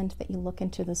recommend that you look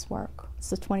into this work.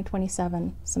 It's the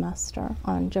 2027 semester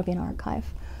on Jovian Archive.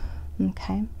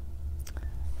 Okay.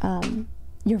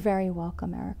 You're very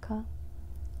welcome, Erica.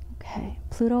 Okay.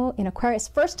 Pluto in Aquarius,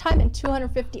 first time in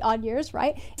 250 odd years,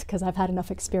 right? It's because I've had enough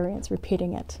experience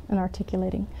repeating it and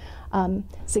articulating.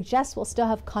 Suggests we'll still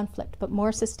have conflict, but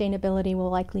more sustainability will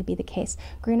likely be the case.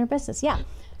 Greener business, yeah.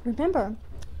 Remember,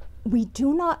 we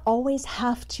do not always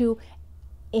have to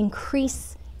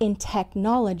increase in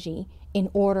technology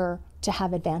in order to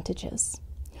have advantages.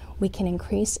 We can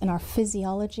increase in our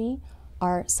physiology,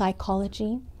 our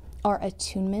psychology, our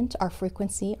attunement, our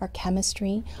frequency, our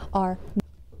chemistry, our...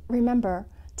 Remember,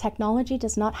 technology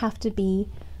does not have to be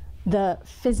the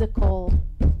physical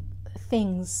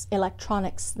things,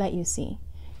 electronics that you see.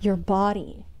 Your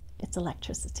body, it's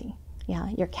electricity. Yeah,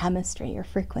 your chemistry, your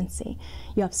frequency.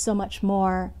 You have so much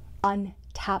more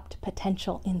untapped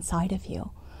potential inside of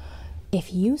you.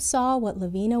 If you saw what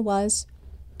Lavina was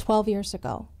 12 years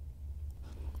ago,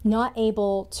 not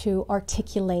able to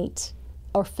articulate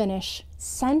or finish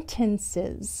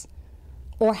sentences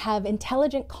or have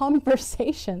intelligent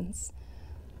conversations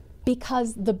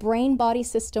because the brain-body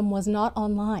system was not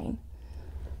online,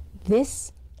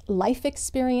 this life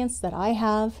experience that I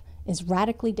have is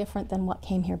radically different than what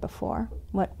came here before,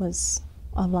 what was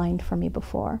aligned for me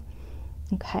before.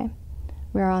 Okay.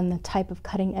 We're on the type of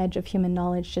cutting edge of human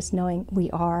knowledge, just knowing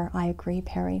we are. I agree,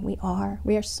 Perry. We are.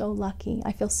 We are so lucky.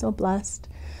 I feel so blessed.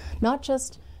 Not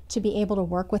just to be able to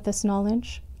work with this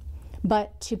knowledge,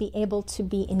 but to be able to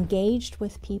be engaged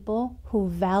with people who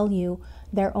value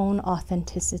their own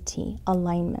authenticity,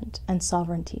 alignment, and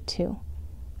sovereignty too.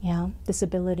 Yeah, this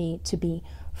ability to be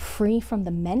free from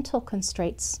the mental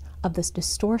constraints of the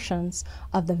distortions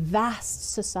of the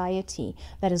vast society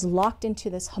that is locked into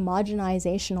this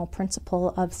homogenizational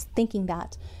principle of thinking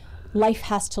that life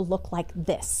has to look like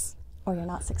this or you're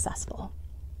not successful,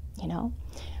 you know?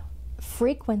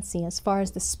 Frequency, as far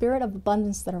as the spirit of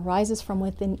abundance that arises from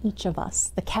within each of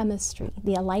us, the chemistry,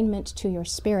 the alignment to your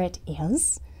spirit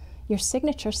is your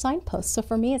signature signpost. So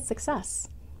for me, it's success.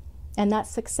 And that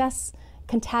success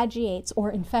contagiates or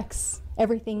infects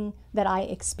everything that I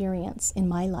experience in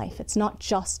my life. It's not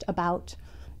just about,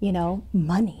 you know,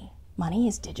 money. Money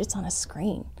is digits on a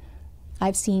screen.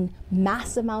 I've seen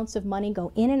mass amounts of money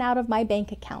go in and out of my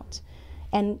bank account.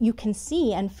 And you can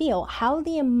see and feel how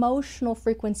the emotional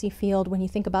frequency field, when you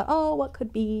think about, oh, what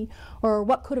could be, or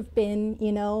what could have been,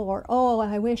 you know, or, oh,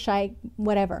 I wish I,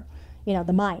 whatever, you know,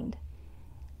 the mind.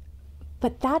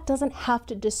 But that doesn't have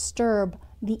to disturb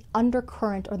the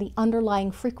undercurrent or the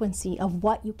underlying frequency of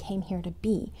what you came here to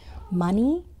be.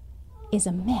 Money is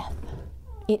a myth.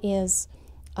 It is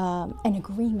an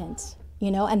agreement,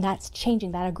 you know, and that's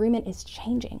changing. That agreement is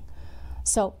changing.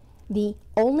 So the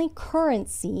only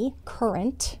currency,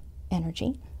 current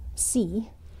energy, C,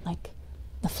 like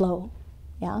the flow,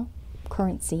 yeah,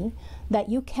 currency, that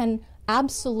you can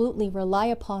absolutely rely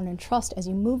upon and trust as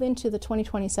you move into the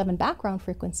 2027 background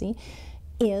frequency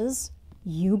is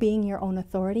you being your own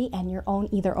authority and your own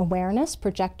either awareness,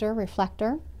 projector,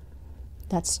 reflector.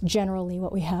 That's generally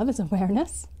what we have is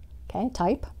awareness, okay,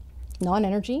 type,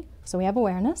 non-energy, so we have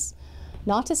awareness.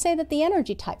 Not to say that the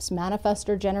energy types,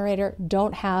 manifestor, generator,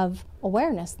 don't have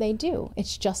awareness. They do.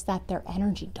 It's just that their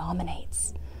energy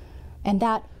dominates. And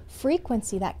that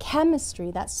frequency, that chemistry,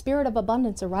 that spirit of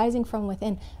abundance arising from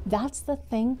within, that's the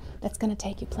thing that's going to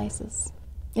take you places.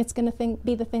 It's going to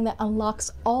be the thing that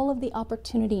unlocks all of the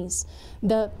opportunities.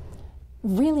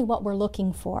 Really what we're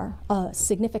looking for, a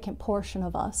significant portion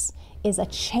of us, is a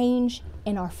change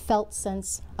in our felt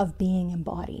sense of being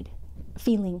embodied,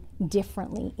 feeling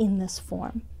differently in this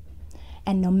form.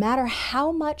 And no matter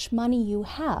how much money you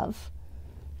have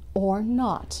or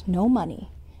not, no money,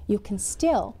 you can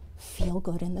still feel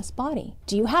good in this body.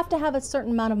 Do you have to have a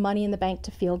certain amount of money in the bank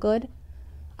to feel good?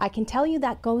 I can tell you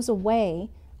that goes away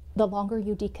the longer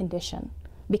you decondition.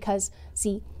 Because,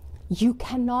 see, you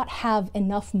cannot have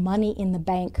enough money in the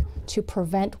bank to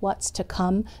prevent what's to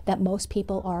come that most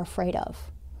people are afraid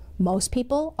of. Most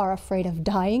people are afraid of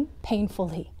dying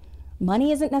painfully.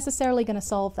 Money isn't necessarily going to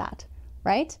solve that.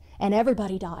 right? And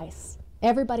everybody dies.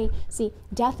 Everybody, see,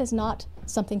 death is not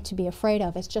something to be afraid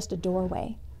of. It's just a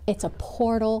doorway. It's a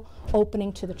portal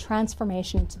opening to the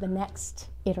transformation into the next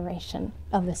iteration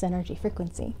of this energy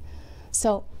frequency.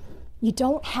 So you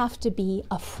don't have to be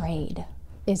afraid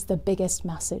is the biggest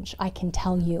message I can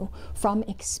tell you from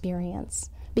experience,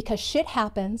 because shit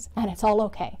happens and it's all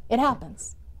okay. It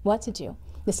happens. What to do?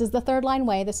 This is the third line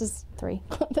way. This is 3.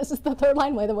 This is the third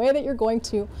line way. The way that you're going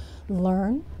to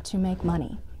learn to make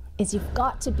money is you've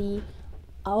got to be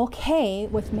okay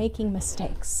with making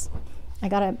mistakes. I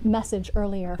got a message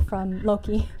earlier from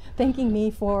Loki thanking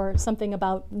me for something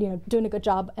about, doing a good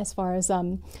job as far as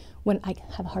when I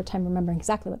have a hard time remembering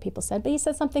exactly what people said, but he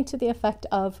said something to the effect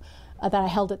of that I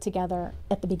held it together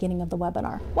at the beginning of the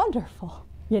webinar. Wonderful.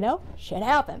 Shit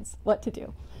happens. What to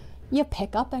do? You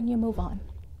pick up and you move on.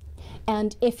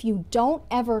 And if you don't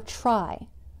ever try,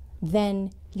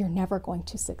 then you're never going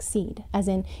to succeed. As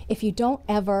in, if you don't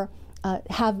ever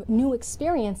have new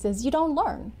experiences, you don't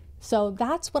learn. So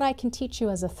that's what I can teach you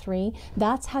as a 3.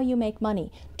 That's how you make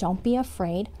money. Don't be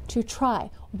afraid to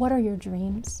try. What are your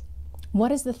dreams?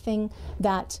 What is the thing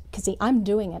that, because see, I'm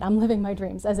doing it. I'm living my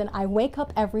dreams. As in, I wake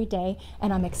up every day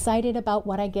and I'm excited about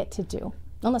what I get to do.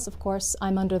 Unless, of course,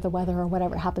 I'm under the weather or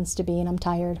whatever it happens to be and I'm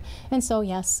tired. And so,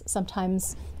 yes,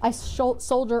 sometimes I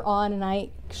soldier on and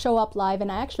I show up live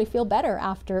and I actually feel better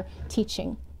after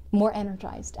teaching, more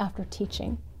energized after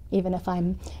teaching, even if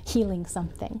I'm healing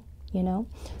something,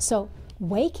 So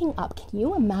waking up, can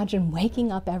you imagine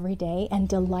waking up every day and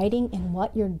delighting in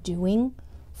what you're doing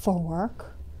for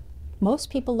work? Most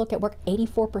people look at work,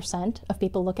 84% of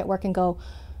people look at work and go,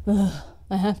 ugh,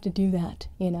 I have to do that,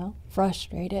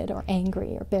 frustrated or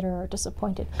angry or bitter or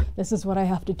disappointed. This is what I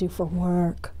have to do for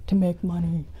work to make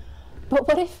money. But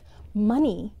what if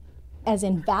money, as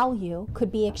in value,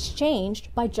 could be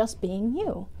exchanged by just being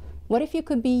you? What if you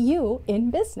could be you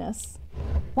in business?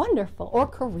 Wonderful. Or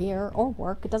career or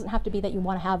work. It doesn't have to be that you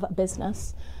want to have a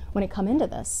business when it comes into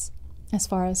this. As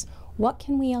far as what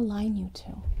can we align you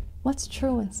to? What's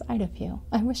true inside of you?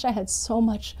 I wish I had so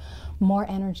much more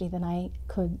energy than I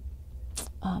could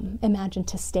imagine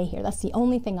to stay here. That's the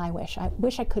only thing I wish. I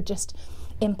wish I could just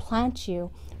implant you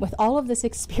with all of this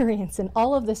experience and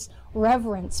all of this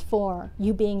reverence for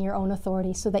you being your own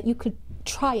authority so that you could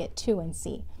try it too and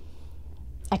see.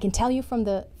 I can tell you from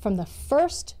the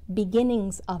first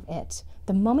beginnings of it,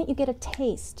 the moment you get a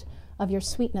taste of your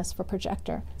sweetness for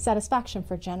projector, satisfaction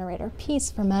for generator,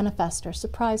 peace for manifestor,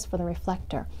 surprise for the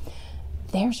reflector,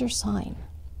 there's your sign.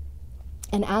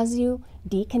 And as you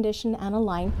decondition and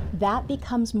align, that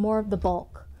becomes more of the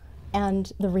bulk,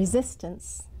 and the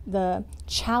resistance, the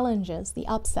challenges, the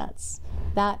upsets,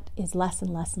 that is less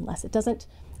and less and less.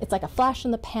 It's like a flash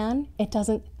in the pan. It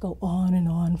doesn't go on and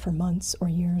on for months or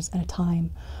years at a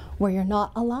time where you're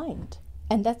not aligned.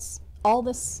 And that's all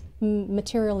this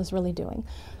material is really doing.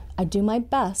 I do my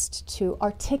best to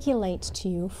articulate to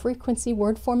you frequency,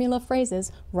 word formula,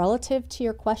 phrases relative to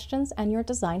your questions and your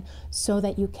design so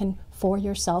that you can, for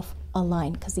yourself,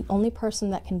 align. Because the only person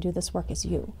that can do this work is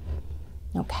you.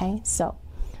 Okay, so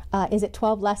is it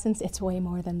 12 lessons? It's way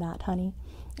more than that, honey.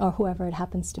 Or whoever it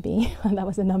happens to be. That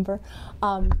was a number.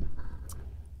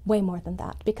 Way more than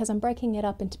that, because I'm breaking it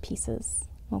up into pieces.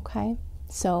 Okay,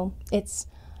 so it's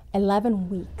 11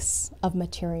 weeks of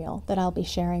material that I'll be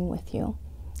sharing with you.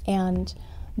 And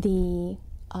the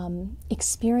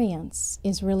experience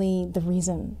is really the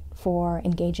reason for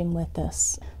engaging with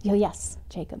this. Yes,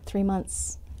 Jacob, 3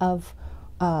 months of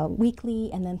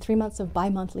weekly and then 3 months of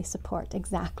bi-monthly support.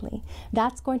 Exactly.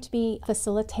 That's going to be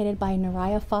facilitated by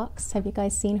Naraya Fox. Have you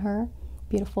guys seen her?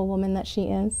 Beautiful woman that she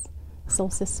is. Soul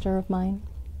sister of mine.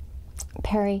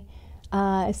 Perry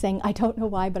is saying, I don't know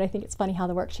why, but I think it's funny how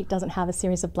the worksheet doesn't have a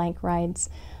series of blank lines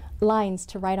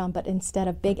to write on, but instead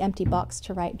a big empty box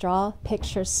to write. Draw,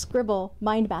 pictures, scribble,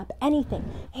 mind map,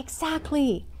 anything.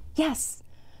 Exactly. Yes.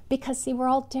 Because see, we're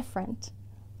all different.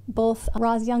 Both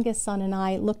Ra's youngest son and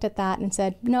I looked at that and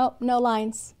said, no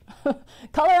lines.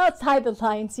 Color outside the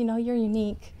lines. You're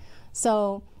unique.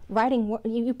 So writing,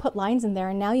 you put lines in there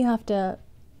and now you have to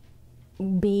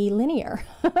be linear.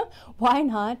 Why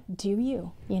not do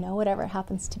you? Whatever it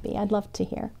happens to be. I'd love to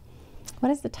hear.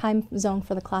 What is the time zone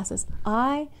for the classes?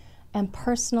 I am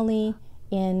personally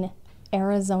in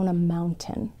Arizona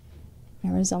Mountain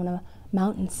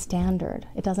Standard.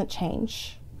 It doesn't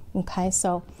change. Okay,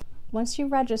 so once you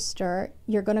register,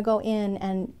 you're going to go in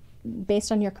and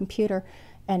based on your computer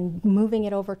and moving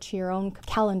it over to your own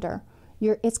calendar,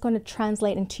 it's going to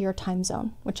translate into your time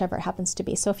zone, whichever it happens to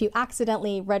be. So if you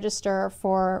accidentally register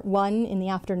for one in the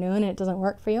afternoon and it doesn't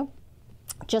work for you,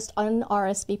 just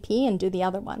un-RSVP and do the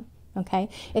other one, okay?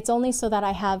 It's only so that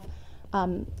I have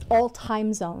all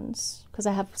time zones, because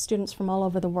I have students from all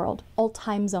over the world, all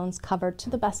time zones covered to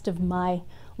the best of my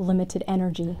limited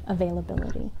energy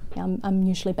availability. I'm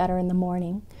usually better in the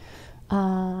morning.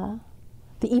 The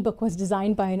ebook was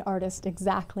designed by an artist,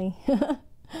 exactly.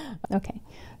 Okay,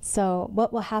 so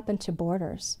what will happen to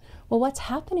borders? Well, what's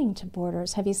happening to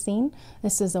borders? Have you seen?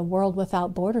 This is a world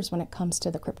without borders when it comes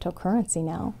to the cryptocurrency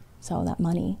now. So that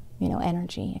money,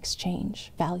 energy,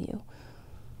 exchange, value.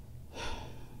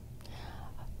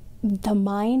 The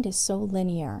mind is so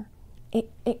linear.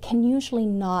 It can usually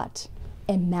not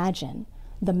imagine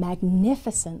the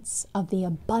magnificence of the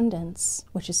abundance,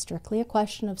 which is strictly a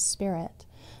question of spirit,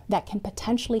 that can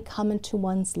potentially come into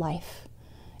one's life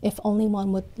if only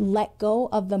one would let go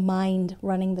of the mind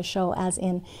running the show, as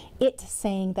in it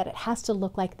saying that it has to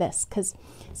look like this. Because,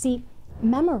 see,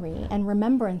 memory and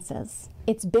remembrances,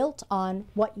 it's built on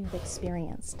what you've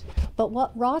experienced. But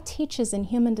what Ra teaches in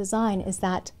human design is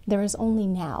that there is only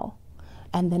now.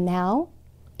 And the now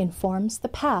informs the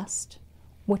past,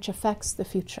 which affects the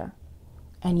future.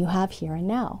 And you have here and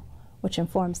now, which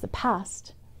informs the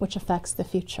past, which affects the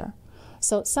future.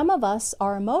 So some of us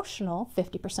are emotional,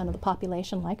 50% of the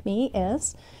population like me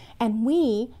is, and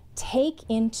we take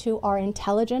into our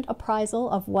intelligent appraisal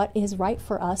of what is right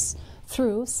for us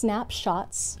through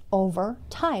snapshots over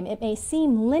time. It may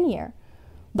seem linear,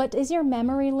 but is your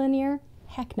memory linear?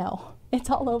 Heck no.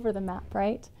 It's all over the map,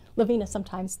 right? Lavina,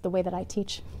 sometimes the way that I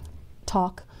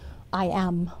talk, I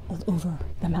am all over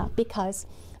the map, because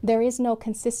there is no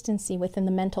consistency within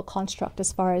the mental construct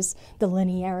as far as the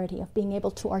linearity of being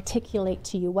able to articulate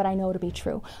to you what I know to be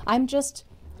true. I'm just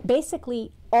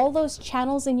basically all those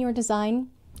channels in your design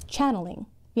channeling,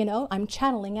 I'm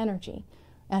channeling energy,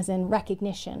 as in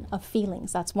recognition of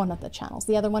feelings. That's one of the channels.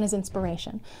 The other one is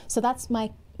inspiration. So that's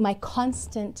my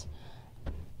constant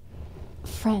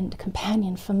friend,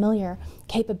 companion, familiar,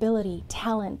 capability,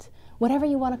 talent, whatever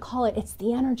you want to call it. It's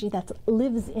the energy that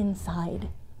lives inside,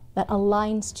 that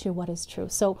aligns to what is true.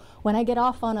 So when I get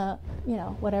off on a,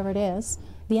 whatever it is,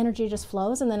 the energy just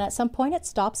flows, and then at some point it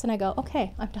stops and I go,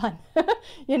 okay, I'm done.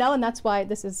 And that's why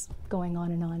this is going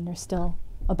on and on. There's still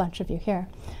a bunch of you here.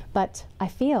 But I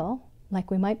feel like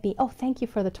we might be, oh, thank you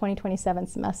for the 2027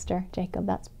 semester, Jacob.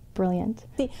 That's brilliant.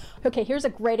 See, okay, here's a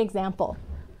great example.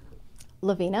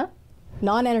 Lavina,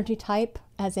 non-energy type,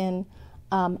 as in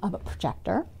of a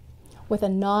projector, with a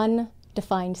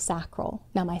non-defined sacral.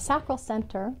 Now, my sacral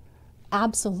center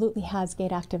absolutely has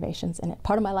gate activations in it.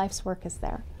 Part of my life's work is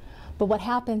there. But what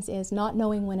happens is not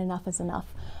knowing when enough is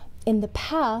enough. In the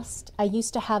past, I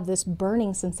used to have this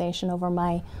burning sensation over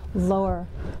my lower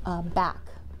back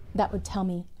that would tell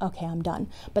me, okay, I'm done.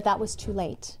 But that was too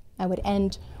late. I would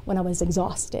end when I was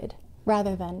exhausted,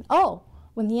 rather than, oh,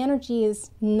 when the energy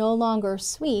is no longer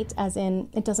sweet, as in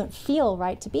it doesn't feel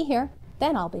right to be here,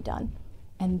 then I'll be done.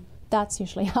 And that's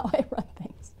usually how I run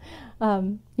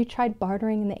things. You tried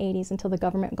bartering in the 80s until the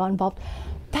government got involved.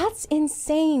 That's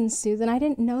insane, Susan. I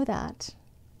didn't know that.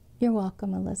 You're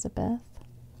welcome, Elizabeth.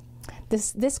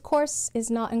 This course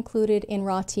is not included in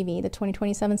Raw TV, the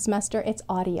 2027 semester. It's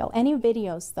audio. Any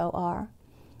videos, though, are.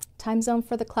 Time zone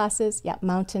for the classes, yeah,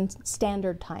 Mountain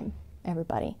Standard Time,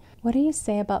 everybody. What do you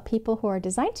say about people who are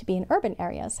designed to be in urban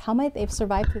areas? How might they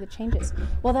survive through the changes?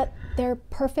 Well, that they're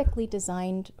perfectly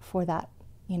designed for that,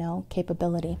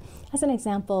 capability. As an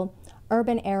example,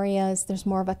 urban areas, there's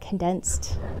more of a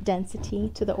condensed density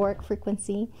to the auric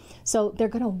frequency. So they're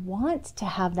going to want to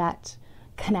have that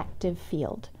connective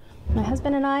field. My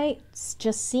husband and I,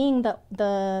 just seeing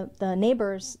the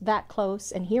neighbors that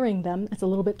close and hearing them, it's a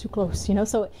little bit too close,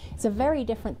 so it's a very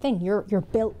different thing. You're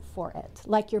built for it,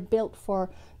 like you're built for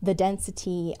the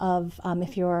density of,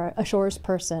 if you're a shores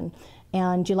person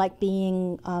and you like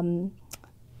being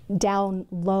down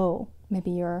low,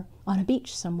 maybe you're on a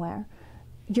beach somewhere,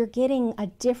 you're getting a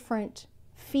different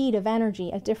feed of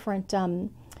energy, a different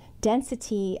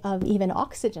density of even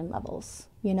oxygen levels.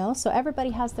 So everybody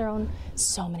has their own,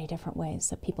 so many different ways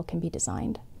that people can be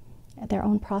designed, their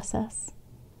own process.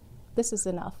 This is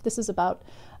enough. This is about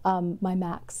my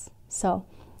max. So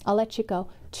I'll let you go.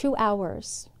 2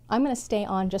 hours. I'm going to stay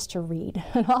on just to read,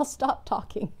 and I'll stop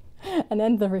talking and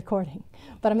end the recording.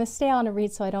 But I'm going to stay on to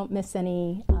read so I don't miss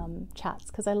any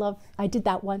chats, because I did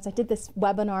that once. I did this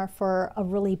webinar for a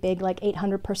really big, like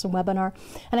 800-person webinar,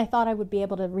 and I thought I would be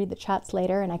able to read the chats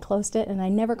later, and I closed it, and I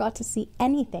never got to see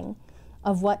anything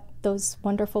of what those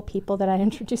wonderful people that I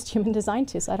introduced human design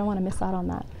to, so I don't want to miss out on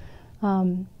that.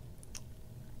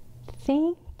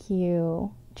 Thank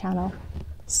you, channel.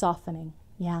 Softening.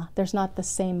 Yeah, there's not the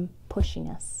same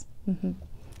pushiness.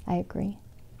 I agree.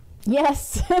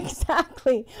 Yes,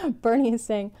 exactly. Bernie is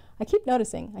saying, I keep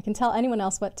noticing. I can tell anyone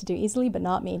else what to do easily, but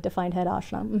not me. Defined head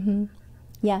ashram.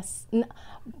 Yes.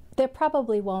 They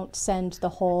probably won't send the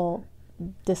whole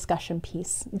discussion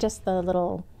piece, just the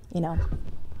little,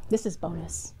 this is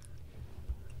bonus.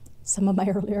 Some of my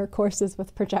earlier courses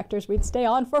with projectors, we'd stay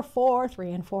on for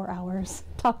 3 and 4 hours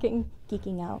talking,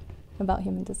 geeking out about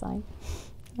human design.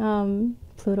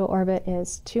 Pluto orbit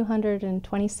is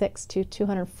 226 to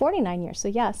 249 years. So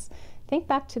yes, think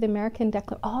back to the American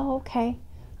Declaration. Oh, okay.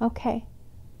 Okay.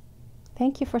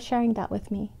 Thank you for sharing that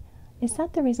with me. Is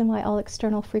that the reason why all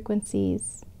external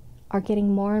frequencies are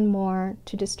getting more and more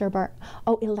to disturb our,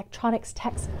 electronics,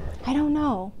 text? I don't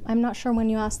know. I'm not sure when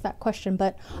you asked that question,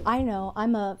 but I know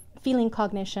I'm a feeling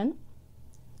cognition.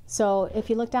 So if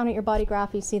you look down at your body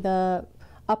graph, you see the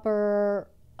upper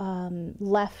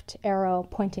left arrow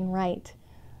pointing right.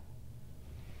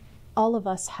 All of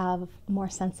us have more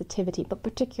sensitivity, but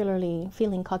particularly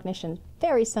feeling cognition,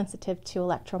 very sensitive to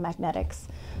electromagnetics.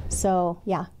 So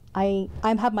yeah, I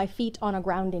have my feet on a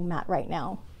grounding mat right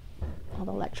now. All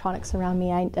the electronics around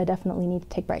me, I definitely need to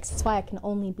take breaks. That's why I can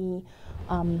only be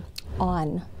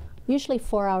on. Usually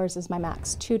 4 hours is my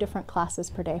max. 2 different classes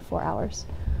per day, 4 hours.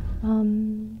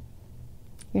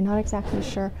 You're not exactly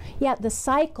sure. Yeah, the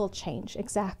cycle change,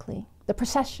 exactly. The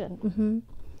precession.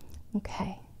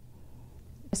 Okay.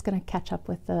 Just going to catch up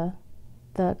with the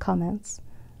comments.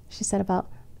 She said about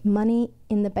money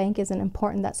in the bank isn't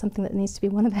important. That's something that needs to be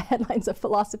one of the headlines of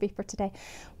philosophy for today.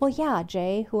 Well, yeah,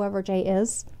 Jay, whoever Jay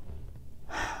is,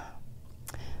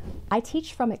 I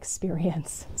teach from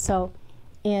experience. So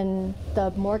in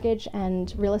the mortgage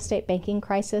and real estate banking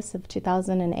crisis of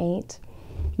 2008,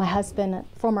 my husband,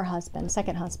 former husband,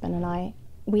 second husband, and I,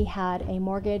 we had a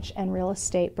mortgage and real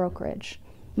estate brokerage,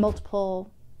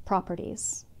 multiple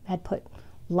properties, had put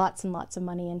lots and lots of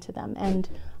money into them, and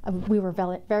we were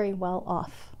very well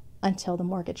off until the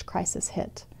mortgage crisis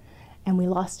hit, and we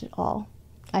lost it all.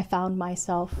 I found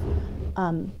myself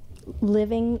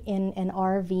living in an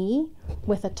RV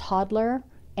with a toddler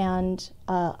and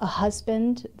a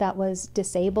husband that was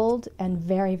disabled and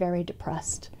very, very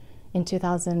depressed in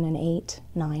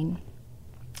 2008-9.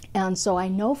 And so I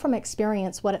know from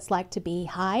experience what it's like to be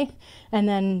high and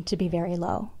then to be very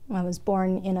low. I was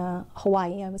born in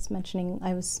Hawaii. I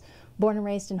was born and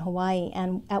raised in Hawaii.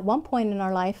 And at one point in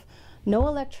our life, no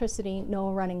electricity, no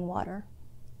running water.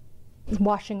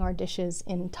 Washing our dishes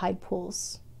in tide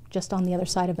pools, just on the other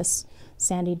side of a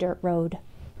sandy dirt road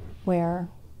where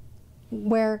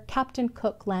Captain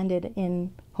Cook landed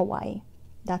in Hawaii.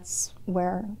 That's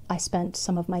where I spent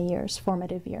some of my years,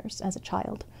 formative years as a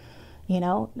child.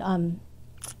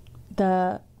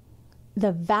 The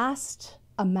vast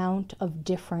amount of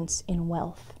difference in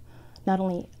wealth, not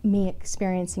only me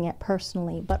experiencing it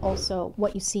personally, but also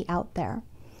what you see out there.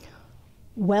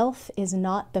 Wealth is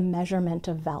not the measurement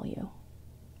of value,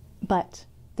 but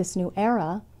this new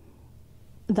era,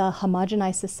 the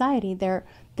homogenized society, they're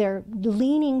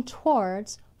leaning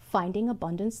towards finding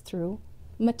abundance through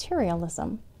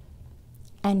materialism.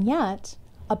 And yet,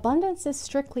 abundance is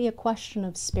strictly a question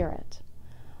of spirit.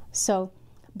 So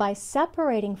by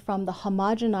separating from the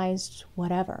homogenized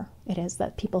whatever it is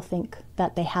that people think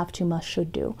that they have to, must,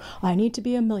 should do. I need to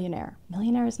be a millionaire.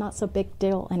 Millionaire is not so big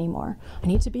deal anymore. I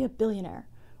need to be a billionaire.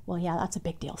 Well, yeah, that's a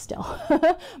big deal still.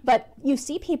 But you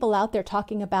see people out there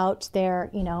talking about their,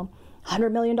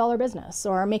 $100 million business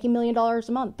or making $1 million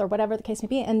a month or whatever the case may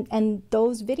be. And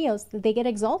those videos, they get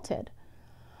exalted.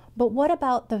 But what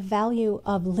about the value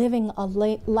of living a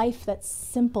life that's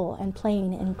simple and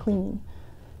plain and clean,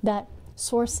 that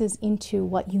sources into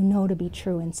what you know to be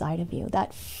true inside of you,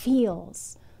 that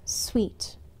feels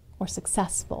sweet or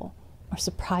successful or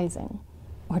surprising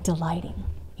or delighting,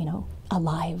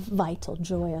 alive, vital,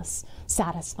 joyous,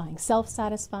 satisfying,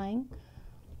 self-satisfying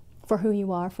for who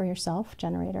you are, for yourself,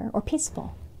 generator, or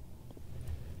peaceful?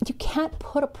 You can't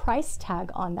put a price tag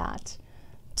on that.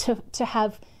 To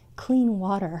have clean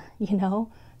water,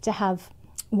 to have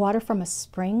water from a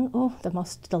spring, oh, the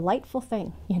most delightful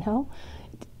thing,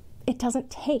 It doesn't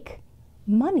take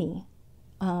money.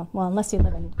 Well, unless you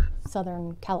live in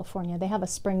Southern California. They have a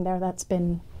spring there that's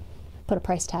been put a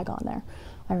price tag on there.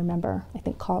 I remember, I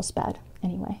think Carlsbad,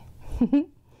 anyway.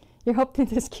 You're hoping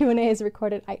this Q&A is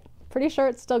recorded. I'm pretty sure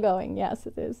it's still going. Yes,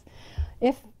 it is.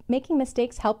 If making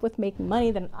mistakes help with making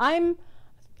money, then I'm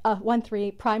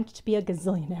 1-3 primed to be a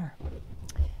gazillionaire.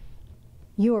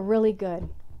 You are really good.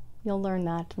 You'll learn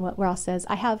that, what Ross says.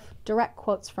 I have direct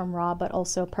quotes from Ra, but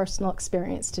also personal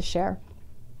experience to share.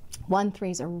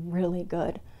 1-3s are really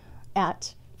good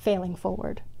at failing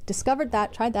forward. Discovered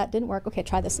that, tried that, didn't work. Okay,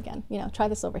 try this again. Try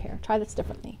this over here. Try this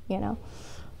differently,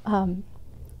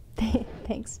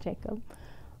 Thanks, Jacob.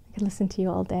 I could listen to you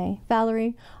all day.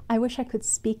 Valerie, I wish I could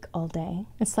speak all day.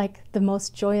 It's like the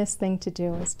most joyous thing to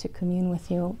do is to commune with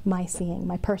you, my seeing,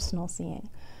 my personal seeing,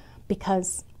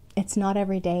 because it's not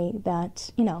every day that,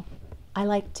 you know, I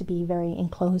like to be very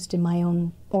enclosed in my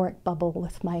own auric bubble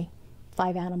with my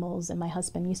 5 animals, and my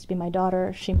husband used to be my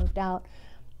daughter. She moved out,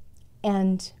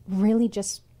 and really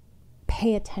just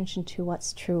pay attention to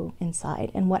what's true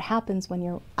inside and what happens when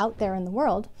you're out there in the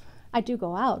world. I do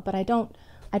go out, but I don't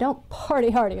party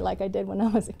hardy like I did when I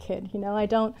was a kid. You know, I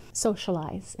don't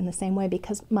socialize in the same way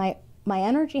because my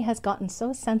energy has gotten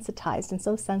so sensitized and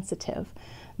so sensitive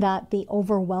that the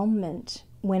overwhelmment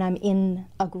when I'm in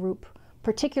a group,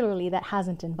 particularly that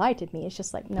hasn't invited me, it's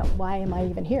just like, no, why am I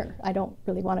even here? I don't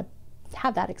really want to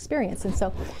have that experience. And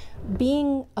so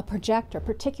being a projector,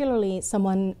 particularly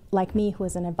someone like me who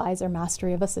is an advisor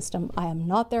mastery of a system, I am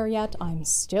not there yet. I'm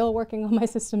still working on my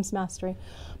systems mastery.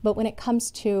 But when it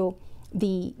comes to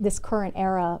this current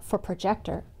era for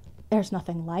projector, there's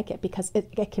nothing like it, because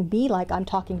it can be like I'm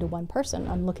talking to one person.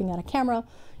 I'm looking at a camera,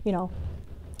 you know,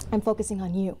 I'm focusing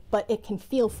on you. But it can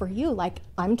feel for you like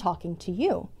I'm talking to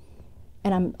you.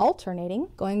 And I'm alternating,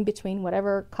 going between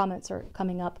whatever comments are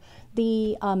coming up.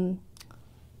 The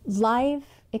live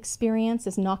experience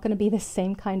is not going to be the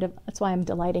same kind of, that's why I'm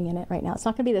delighting in it right now. It's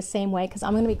not going to be the same way, because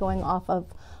I'm going to be going off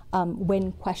of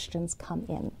when questions come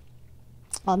in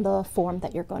on the form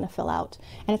that you're going to fill out.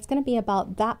 And it's going to be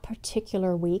about that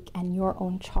particular week and your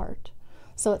own chart.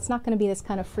 So it's not going to be this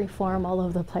kind of free form, all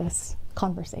over the place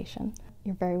conversation.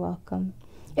 You're very welcome.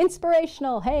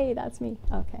 Inspirational, hey, that's me.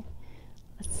 Okay,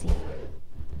 let's see.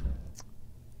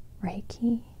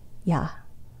 Reiki, yeah.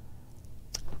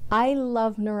 I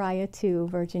love Naraya too,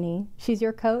 Virginie. She's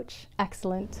your coach?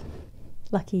 Excellent.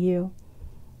 Lucky you.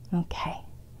 Okay.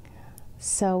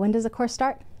 So when does the course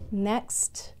start?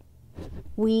 Next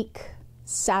week,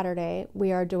 Saturday,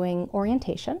 we are doing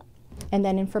orientation and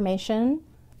then information.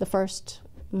 The first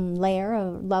layer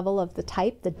or level of the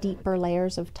type, the deeper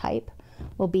layers of type,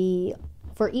 will be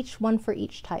for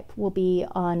each type will be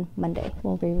on Monday.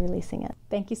 We'll be releasing it.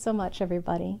 Thank you so much,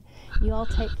 everybody. You all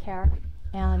take care.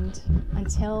 And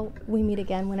until we meet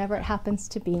again, whenever it happens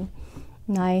to be,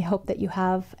 I hope that you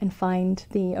have and find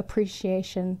the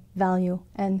appreciation, value,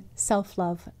 and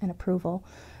self-love and approval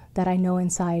that I know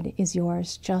inside is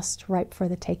yours, just ripe for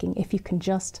the taking, if you can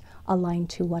just align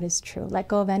to what is true. Let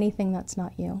go of anything that's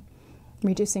not you.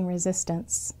 Reducing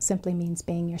resistance simply means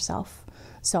being yourself.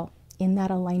 So in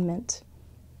that alignment,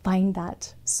 find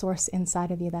that source inside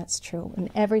of you that's true.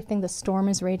 And everything, the storm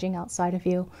is raging outside of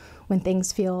you, when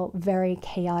things feel very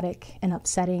chaotic and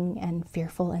upsetting and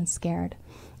fearful and scared.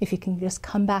 If you can just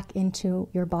come back into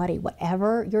your body,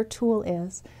 whatever your tool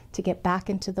is, to get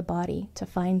back into the body, to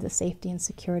find the safety and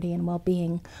security and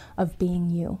well-being of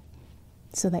being you,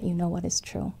 so that you know what is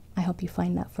true. I hope you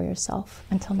find that for yourself.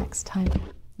 Until next time,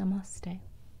 namaste.